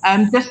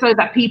 just so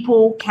that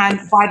people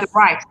can buy the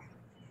rice.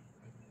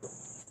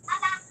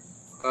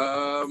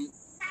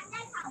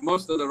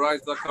 Most of the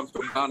rice that comes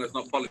from Ghana is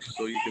not polished,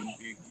 so you can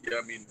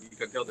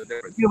tell the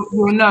difference.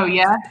 You'll know,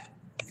 yeah?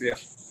 Yeah.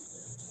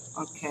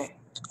 Okay.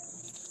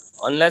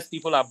 Unless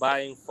people are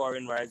buying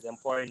foreign rice and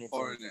pouring it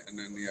and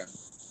then yeah.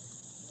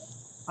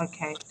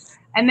 Okay.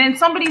 And then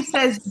somebody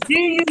says, do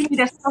you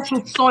need a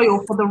special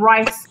soil for the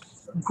rice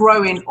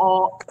growing,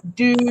 or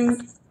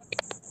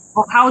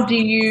how do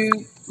you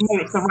know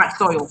it's the right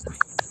soil?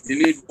 You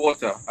need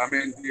water.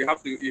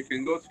 You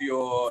can go to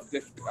your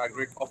district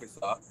agric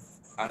officer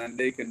and then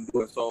they can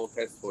do a soil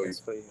test for you.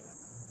 So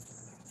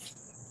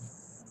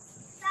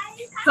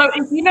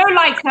if you know,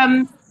 like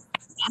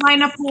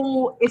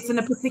pineapple is in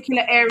a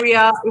particular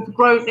area, if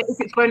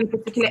it's grown in a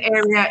particular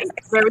area,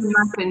 it's very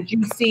nice and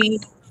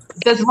juicy.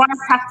 does rice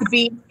have to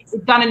be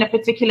done in a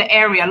particular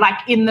area,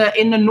 like in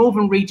the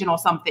northern region or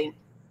something?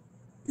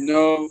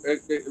 No,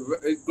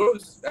 it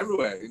grows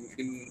everywhere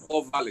in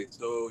all valleys.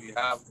 So you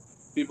have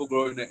people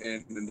growing it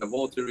in the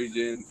Volta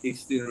region,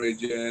 eastern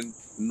region,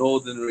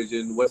 northern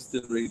region,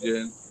 western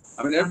region.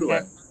 I mean,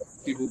 everywhere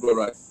people grow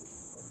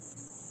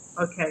rice.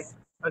 Okay.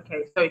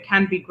 Okay. So it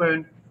can be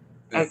grown.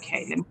 Yeah.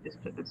 Okay. Let me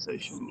just put the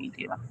social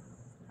media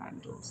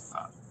handles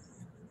up.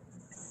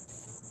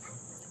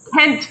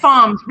 Kent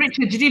Farms.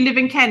 Richard, did you live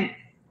in Kent?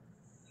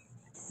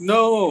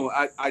 No,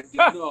 I did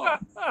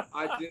not.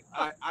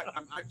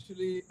 I'm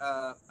actually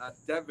a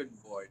Devon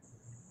boy.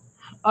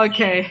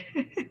 Okay.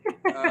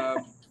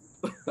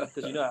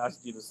 Because I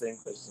asked you the same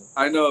question.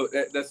 I know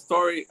the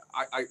story.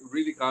 I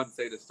really can't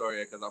say the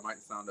story because I might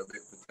sound a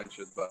bit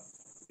pretentious, but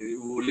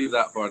we'll leave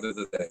that for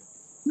another day.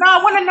 No,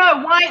 I want to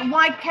know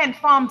why Kent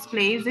Farms,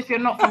 please, if you're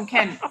not from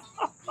Kent.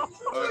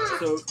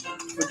 So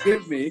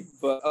forgive me,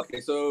 but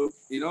okay. So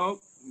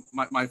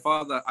my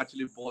father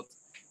actually bought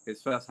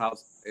his first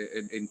house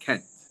in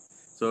Kent,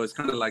 so it's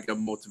kind of like a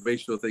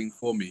motivational thing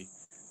for me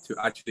to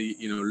actually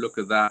look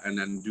at that and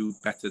then do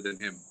better than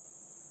him.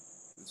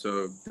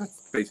 So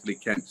that's basically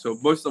Kent. So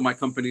most of my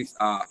companies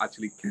are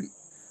actually Kent.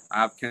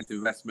 I have Kent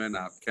Investment,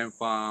 I have Kent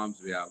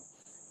Farms, we have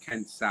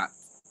Kent Sat.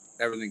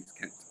 Everything's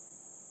Kent.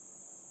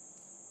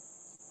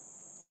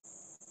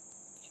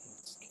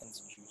 Kent's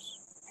juice.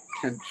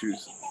 Kent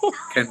juice.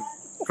 Kent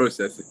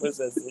processing.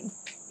 Processing.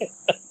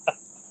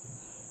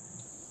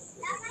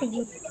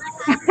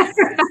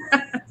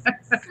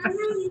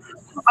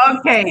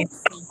 Okay.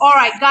 All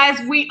right, guys,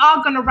 we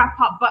are going to wrap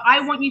up, but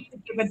I want you to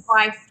give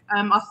advice.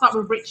 I'll start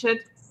with Richard.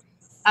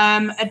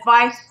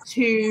 Advice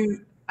to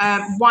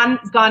one,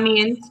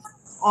 Ghanaians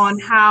on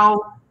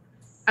how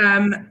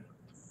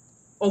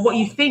or what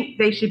you think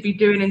they should be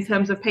doing in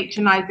terms of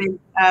patronizing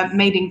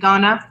Made in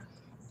Ghana,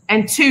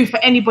 and two, for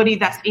anybody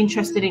that's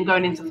interested in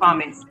going into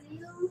farming.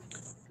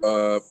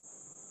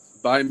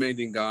 Buy Made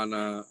in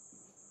Ghana,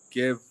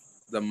 give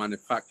the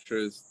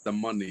manufacturers the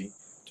money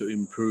to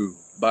improve,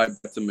 buy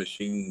better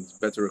machines,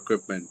 better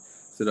equipment,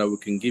 so that we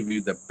can give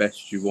you the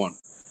best you want.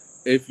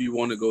 If you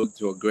want to go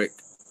to a agric,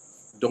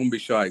 don't be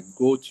shy.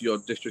 Go to your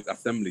district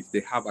assemblies.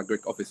 They have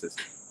agric officers.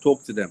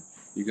 Talk to them.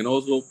 You can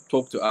also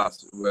talk to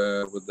us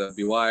with the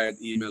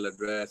BYD email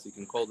address. You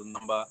can call the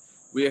number.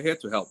 We are here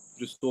to help.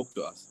 Just talk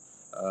to us.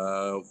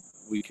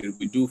 We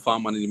do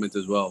farm management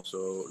as well.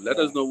 So let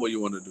us know what you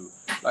want to do.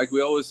 Like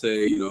we always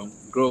say,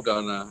 grow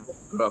Ghana,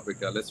 grow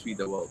Africa. Let's feed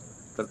the world.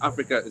 Because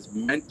Africa is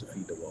meant to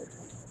feed the world.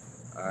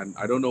 And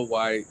I don't know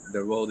why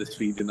the world is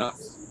feeding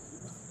us.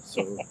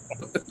 So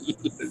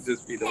let's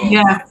just feed the world.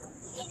 Yeah.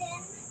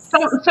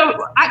 So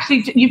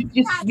actually,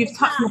 you've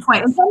touched on the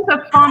point in terms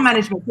of farm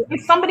management.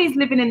 If somebody's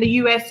living in the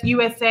US,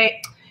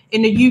 USA,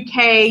 in the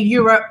UK,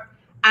 Europe,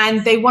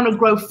 and they want to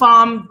grow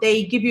farm,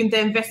 they give you the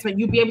investment.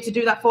 You'll be able to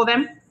do that for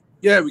them.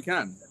 Yeah, we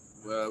can.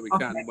 We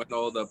can when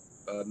all the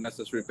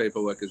necessary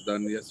paperwork is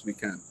done. Yes, we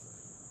can.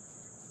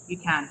 You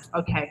can.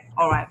 Okay.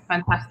 All right.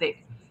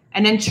 Fantastic.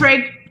 And then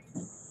Triggy,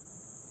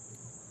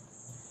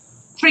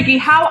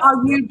 how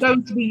are you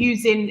going to be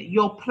using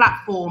your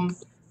platform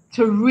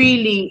to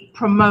really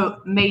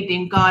promote Made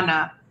in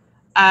Ghana?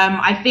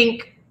 I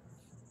think,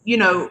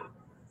 the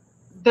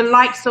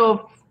likes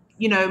of,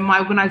 my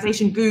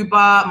organization,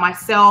 Gooba,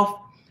 myself,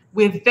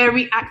 we're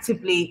very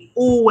actively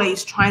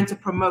always trying to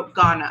promote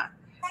Ghana.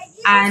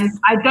 And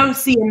I don't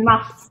see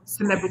enough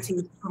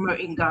celebrities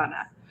promoting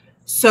Ghana.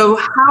 So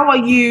how are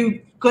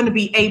you going to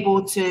be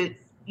able to,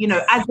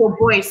 add your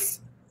voice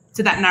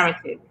to that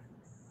narrative?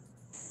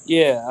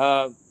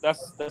 Yeah,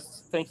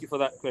 that's thank you for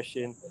that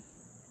question.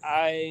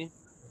 I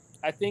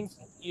think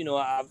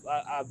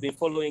I've been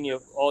following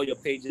all your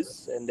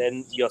pages, and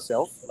then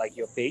yourself, like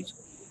your page,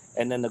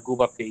 and then the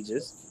Gooba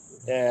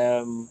pages,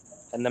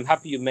 and I'm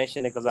happy you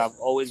mentioned it because I've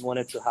always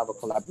wanted to have a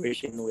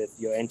collaboration with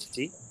your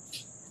entity.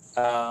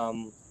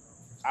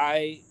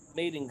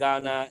 Made in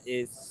Ghana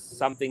is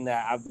something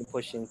that I've been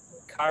pushing.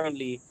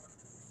 Currently,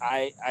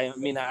 I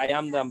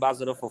am the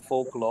ambassador for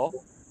folklore,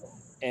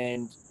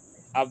 and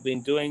I've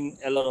been doing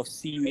a lot of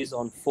series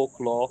on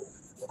folklore.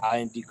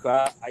 I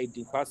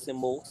decry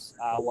symbols,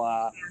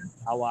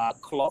 our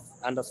cloth,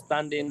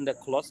 understanding the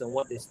cloth and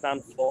what they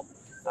stand for,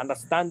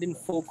 understanding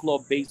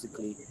folklore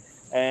basically.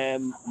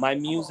 My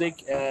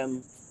music,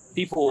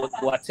 people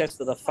will attest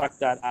to the fact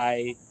that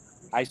I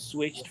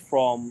switched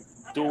from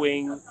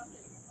doing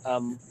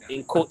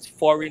in quotes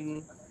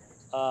foreign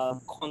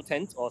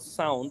content or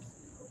sound,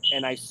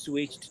 and I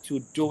switched to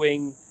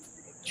doing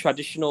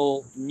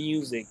traditional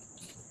music.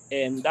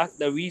 And that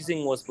the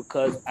reason was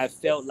because I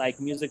felt like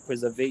music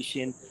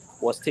preservation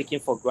was taken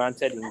for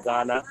granted in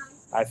Ghana.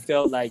 I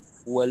felt like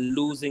we're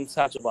losing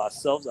touch of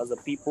ourselves as a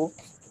people.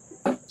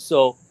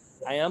 So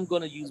I am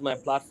going to use my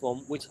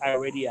platform, which I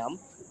already am,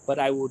 but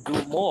I will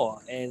do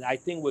more. And I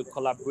think with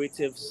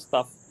collaborative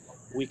stuff,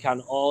 we can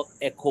all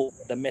echo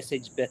the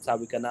message better.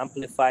 We can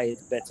amplify it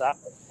better.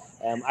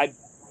 I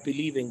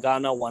believe in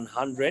Ghana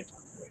 100.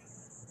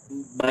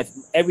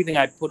 Everything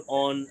I put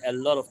on a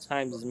lot of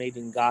times is made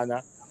in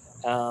Ghana.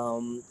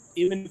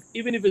 even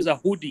if it's a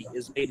hoodie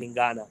is made in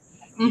Ghana,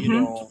 you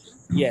know,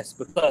 yes,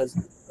 because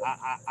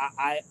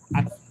I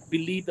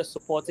believe that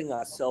supporting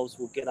ourselves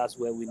will get us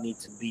where we need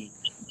to be.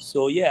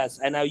 So yes,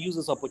 and I use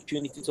this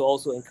opportunity to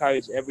also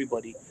encourage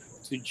everybody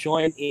to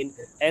join in.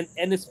 And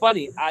it's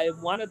funny, I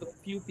am one of the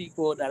few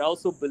people that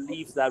also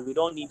believes that we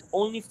don't need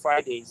only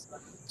Fridays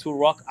to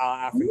rock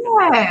our African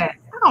wear.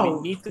 We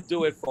need to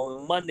do it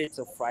from Monday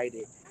to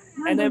Friday,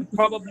 and then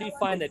probably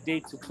find a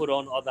day to put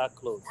on other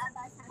clothes,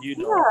 you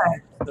know.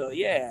 So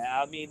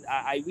yeah, I mean,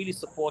 I really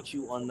support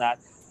you on that,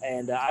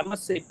 and I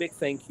must say big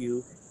thank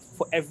you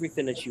for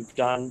everything that you've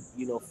done,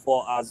 you know,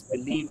 for us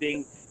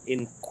believing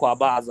in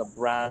Koaba as a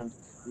brand,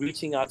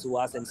 reaching out to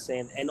us and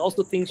saying, and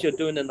also things you're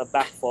doing in the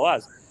back for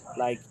us.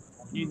 Like,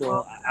 you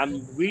know,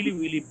 I'm really,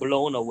 really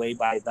blown away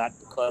by that,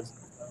 because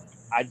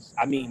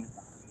I mean,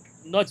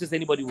 not just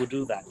anybody will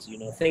do that, you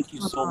know. Thank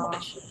you so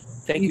much.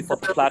 Thank you for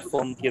the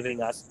platform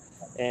giving us.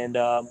 And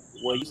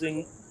we're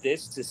using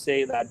this to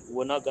say that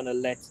we're not going to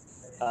let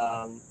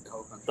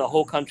the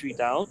whole country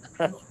down.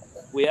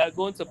 We are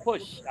going to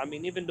push. I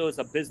mean, even though it's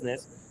a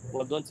business,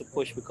 we're going to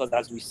push, because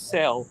as we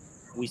sell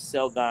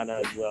Ghana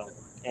as well.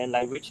 And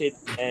like Richard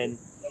and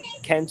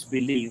Kent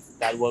believe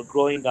that we're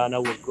growing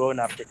Ghana, we're growing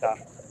Africa,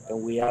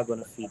 and we are going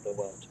to feed the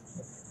world.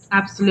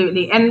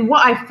 Absolutely. And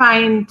what I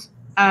find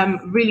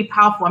really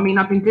powerful, I mean,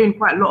 I've been doing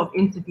quite a lot of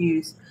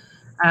interviews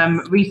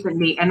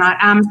recently, and I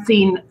am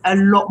seeing a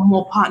lot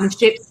more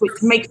partnerships,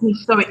 which makes me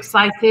so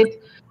excited,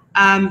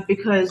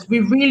 because we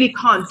really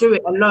can't do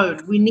it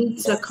alone. We need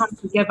to come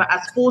together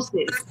as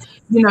forces.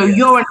 You know,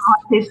 you're an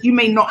artist, you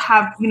may not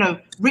have, you know,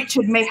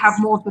 Richard may have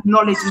more of the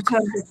knowledge in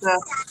terms of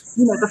the,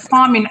 you know, the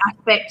farming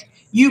aspect.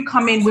 You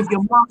come in with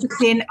your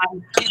marketing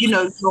and, you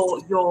know,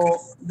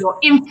 your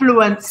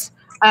influence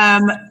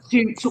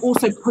to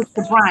also push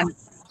the brand.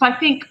 So I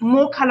think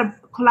more kind of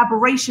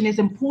collaboration is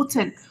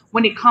important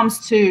when it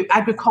comes to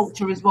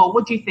agriculture as well.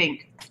 What do you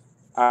think?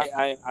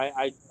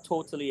 I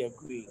totally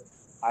agree.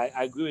 I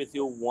agree with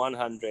you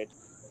 100.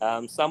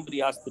 Somebody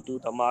has to do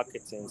the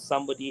marketing.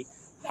 Somebody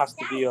has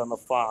to be on the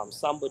farm.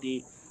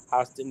 Somebody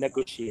has to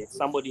negotiate.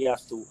 Somebody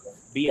has to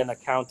be an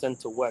accountant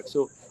to work.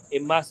 So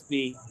it must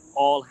be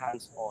all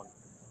hands on.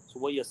 So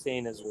what you're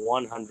saying is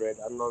 100.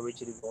 I don't know,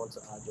 Richard, if you want to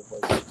add your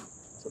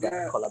voice to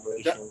that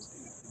collaboration.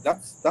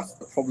 That's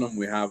the problem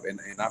we have in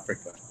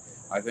Africa.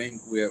 I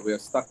think we're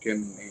stuck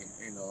in,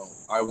 you know,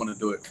 I want to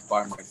do it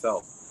by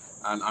myself.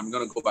 And I'm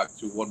going to go back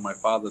to what my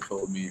father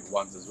told me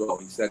once as well.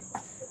 He said,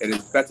 it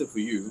is better for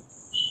you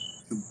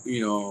to,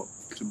 you know,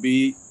 to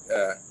be,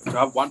 to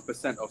have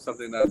 1% of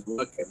something that is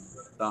working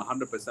than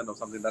 100% of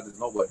something that is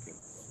not working.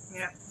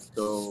 Yeah.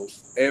 So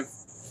if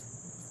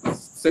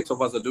 6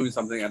 of us are doing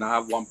something and I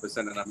have 1%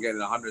 and I'm getting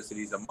 100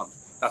 cities a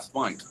month, that's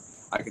fine.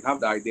 I can have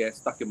the idea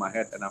stuck in my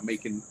head and I'm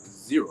making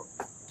 0.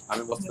 I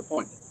mean, what's the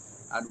point?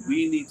 And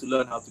we need to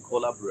learn how to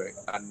collaborate.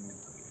 And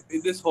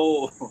in this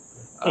whole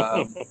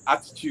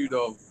attitude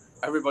of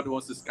everybody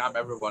wants to scam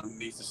everyone,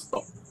 needs to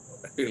stop.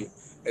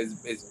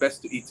 It's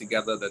best to eat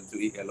together than to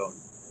eat alone.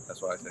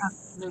 That's what I say.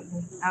 Absolutely,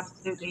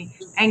 absolutely.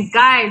 And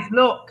guys,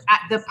 look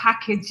at the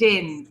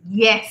packaging.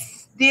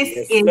 Yes,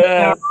 this is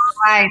the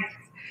rice.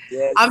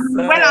 Yes,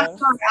 when I saw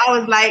it, I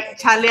was like,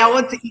 Charlie, I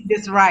want to eat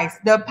this rice.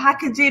 The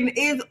packaging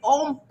is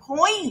on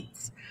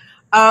point.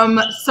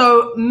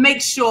 So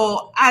make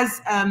sure,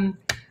 as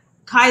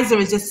Kaiser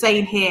is just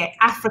saying here,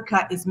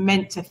 Africa is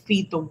meant to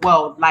feed the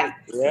world. Like,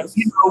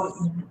 you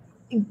know,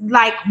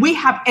 like we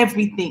have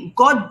everything.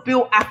 God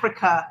built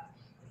Africa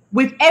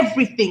with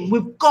everything,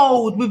 with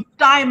gold, with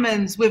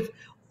diamonds, with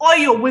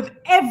oil, with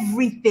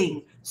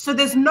everything. So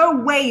there's no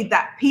way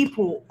that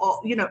people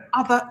or, you know,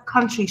 other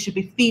countries should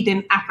be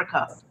feeding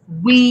Africa.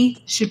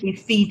 We should be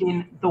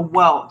feeding the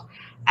world.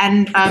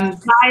 And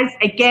guys,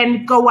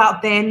 again, go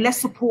out there. Let's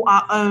support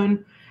our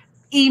own.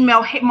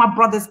 Email, hit my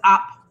brothers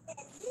up.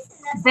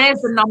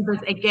 There's the numbers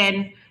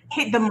again.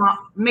 Hit them up.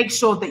 Make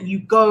sure that you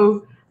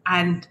go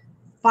and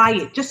buy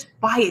it. Just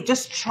buy it.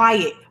 Just try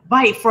it.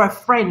 Buy it for a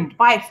friend.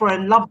 Buy it for a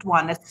loved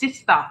one, a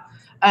sister.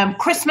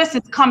 Christmas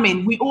is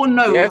coming. We all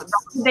know the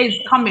holiday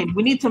is coming.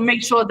 We need to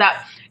make sure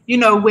that, you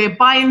know, we're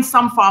buying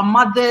some for our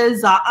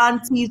mothers, our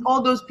aunties,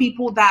 all those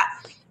people that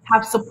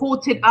have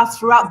supported us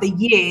throughout the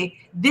year.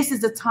 This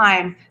is the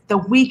time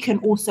that we can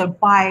also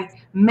buy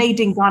made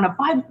in Ghana.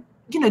 Buy,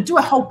 you know, do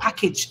a whole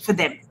package for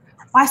them.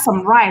 Buy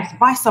some rice,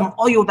 buy some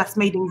oil that's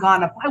made in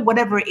Ghana, buy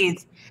whatever it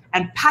is,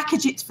 and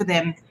package it for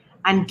them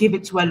and give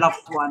it to a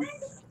loved one.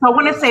 So I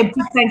want to say a big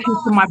thank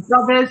you to my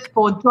brothers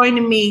for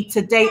joining me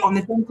today on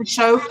the Dental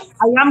Show.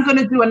 I am going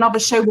to do another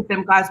show with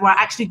them, guys, where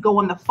I actually go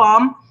on the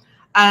farm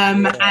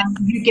and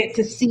you get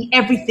to see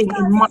everything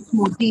in much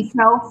more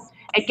detail.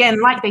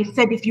 Again, like they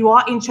said, if you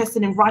are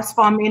interested in rice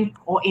farming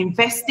or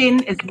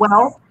investing as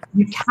well,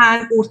 you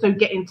can also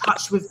get in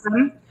touch with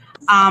them.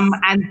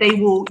 And they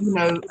will, you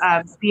know,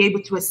 be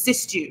able to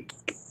assist you.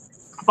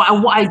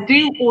 But what I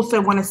do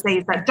also want to say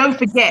is that don't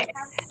forget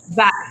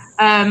that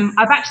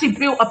I've actually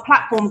built a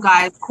platform,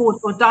 guys,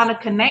 called Ordana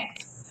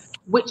Connect,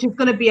 which is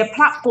going to be a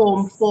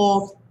platform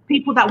for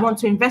people that want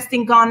to invest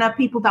in Ghana,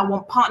 people that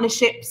want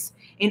partnerships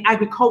in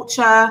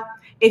agriculture,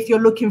 if you're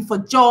looking for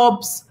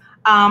jobs,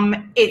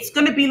 it's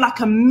going to be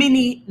like a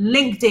mini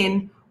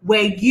LinkedIn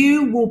where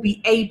you will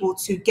be able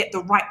to get the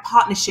right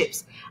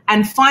partnerships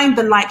and find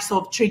the likes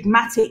of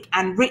Trigmatic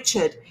and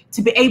Richard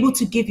to be able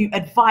to give you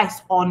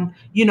advice on,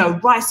 you know,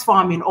 rice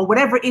farming or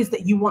whatever it is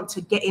that you want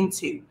to get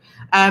into.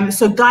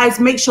 So guys,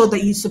 make sure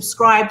that you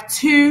subscribe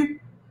to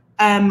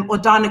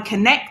Ordana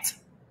Connect.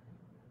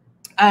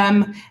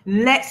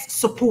 Let's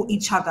support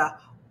each other.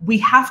 We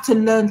have to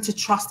learn to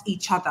trust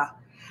each other.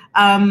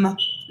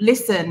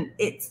 Listen,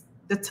 it's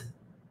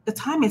the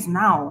time is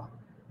now.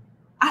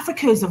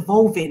 Africa is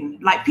evolving.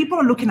 Like, people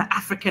are looking at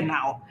Africa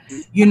now,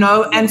 you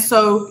know, and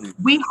so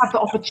we have the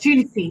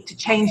opportunity to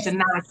change the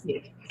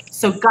narrative.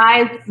 So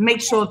guys,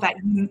 make sure that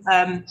you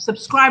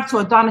subscribe to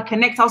Ordana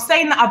Connect. I was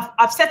saying that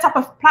I've set up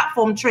a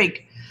platform,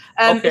 Trig.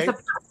 It's a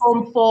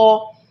platform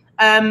for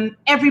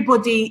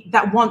everybody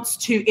that wants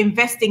to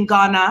invest in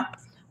Ghana.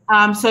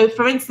 So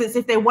for instance,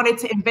 if they wanted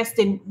to invest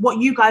in what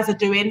you guys are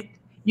doing,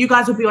 you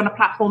guys will be on a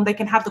platform. They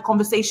can have the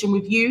conversation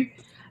with you.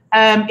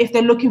 If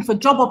they're looking for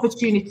job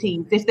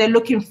opportunities, if they're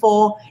looking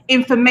for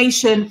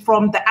information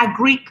from the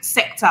agri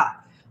sector,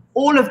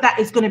 all of that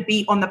is going to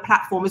be on the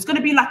platform. It's going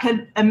to be like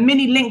a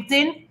mini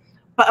LinkedIn,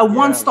 but a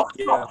one-stop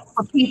shop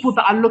for people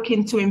that are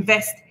looking to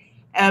invest.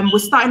 We're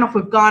starting off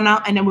with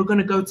Ghana, and then we're going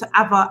to go to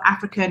other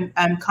African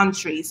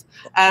countries.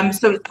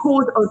 So it's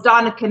called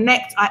Ordana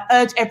Connect. I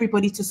urge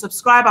everybody to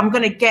subscribe. I'm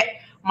going to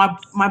get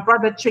my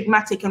brother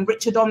Trigmatic and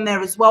Richard on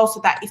there as well, so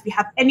that if you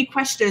have any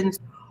questions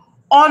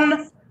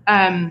on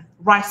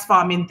rice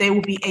farming, they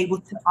will be able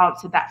to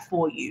answer that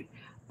for you.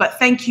 But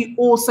thank you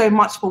all so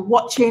much for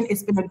watching.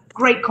 It's been a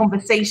great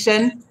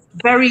conversation,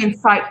 very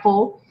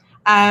insightful.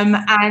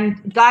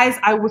 And guys,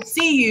 I will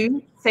see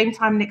you same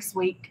time next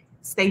week.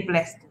 Stay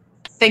blessed.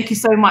 Thank you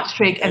so much,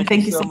 Trig, and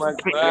thank you so much.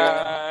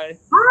 Bye.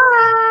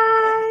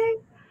 Bye.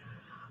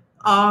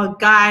 Oh,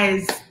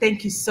 guys,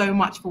 thank you so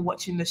much for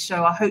watching the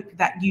show. I hope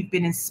that you've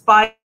been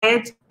inspired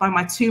by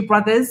my two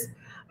brothers.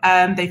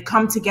 They've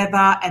come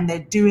together and they're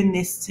doing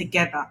this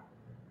together.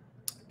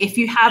 If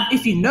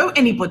you know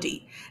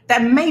anybody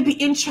that may be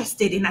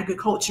interested in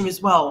agriculture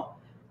as well,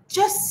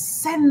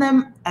 just send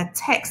them a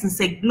text and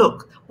say,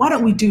 look, why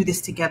don't we do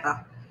this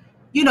together?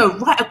 You know,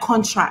 write a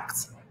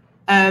contract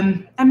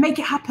and make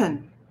it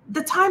happen.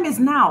 The time is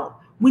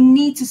now. We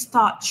need to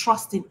start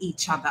trusting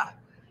each other.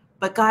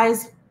 But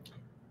guys,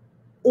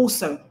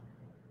 also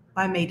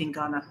buy Made in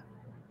Ghana.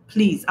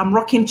 Please, I'm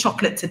rocking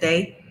chocolate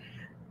today.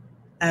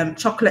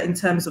 Chocolate in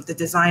terms of the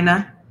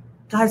designer.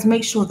 Guys,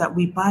 make sure that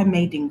we buy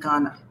Made in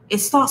Ghana. It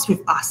starts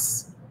with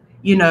us,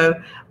 you know.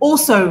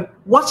 Also,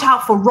 watch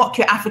out for Rock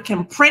Your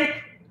African Print.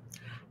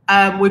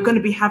 We're going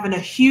to be having a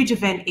huge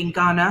event in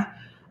Ghana,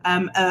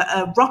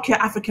 a Rock Your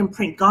African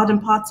Print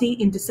garden party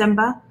in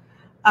December.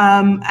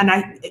 And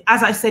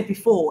as I said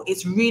before,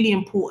 it's really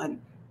important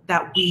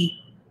that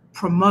we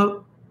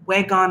promote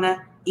Wear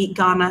Ghana, Eat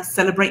Ghana,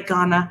 Celebrate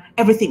Ghana,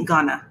 everything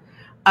Ghana.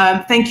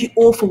 Thank you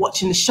all for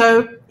watching the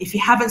show. If you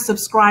haven't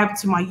subscribed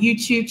to my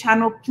YouTube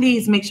channel,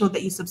 please make sure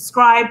that you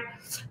subscribe.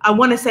 I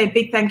want to say a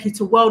big thank you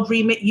to World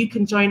Remit. You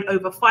can join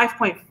over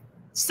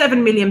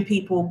 5.7 million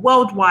people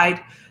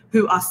worldwide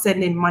who are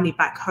sending money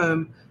back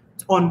home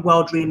on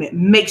World Remit.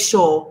 Make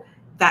sure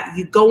that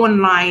you go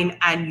online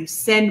and you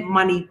send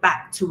money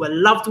back to a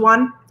loved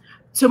one.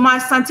 To my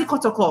Santi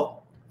Kotoko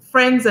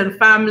friends and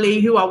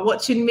family who are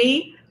watching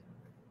me,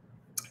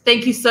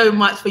 thank you so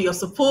much for your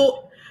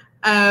support.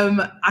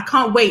 I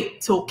can't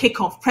wait till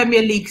kickoff.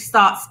 Premier League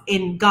starts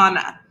in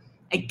Ghana.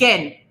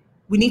 Again,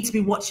 we need to be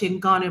watching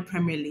Ghana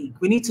Premier League.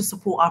 We need to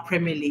support our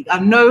Premier League. I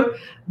know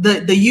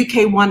the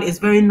UK one is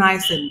very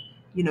nice and,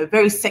 you know,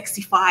 very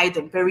sexified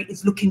and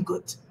it's looking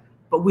good.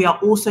 But we are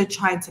also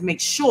trying to make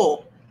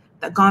sure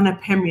that Ghana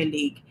Premier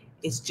League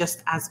is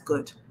just as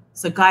good.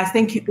 So guys,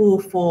 thank you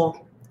all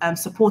for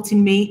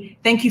supporting me.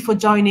 Thank you for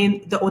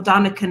joining the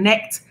Ordana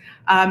Connect.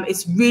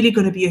 It's really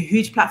going to be a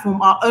huge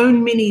platform, our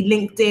own mini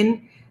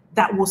LinkedIn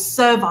that will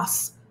serve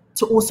us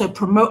to also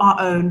promote our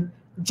own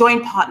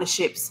joint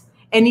partnerships,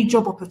 any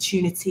job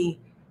opportunity.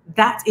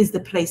 That is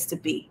the place to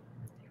be.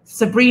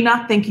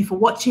 Sabrina, thank you for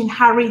watching.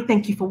 Harry,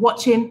 thank you for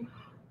watching.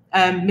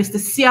 Mr.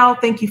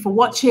 Sial, thank you for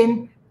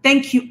watching.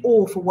 Thank you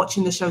all for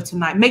watching the show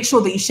tonight. Make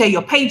sure that you share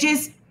your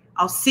pages.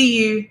 I'll see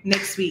you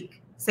next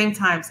week. Same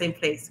time, same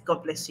place.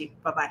 God bless you.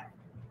 Bye-bye.